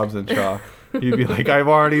of Hobbs and Shaw. You'd be like, I've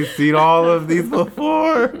already seen all of these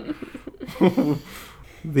before.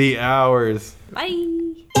 The hours. Bye.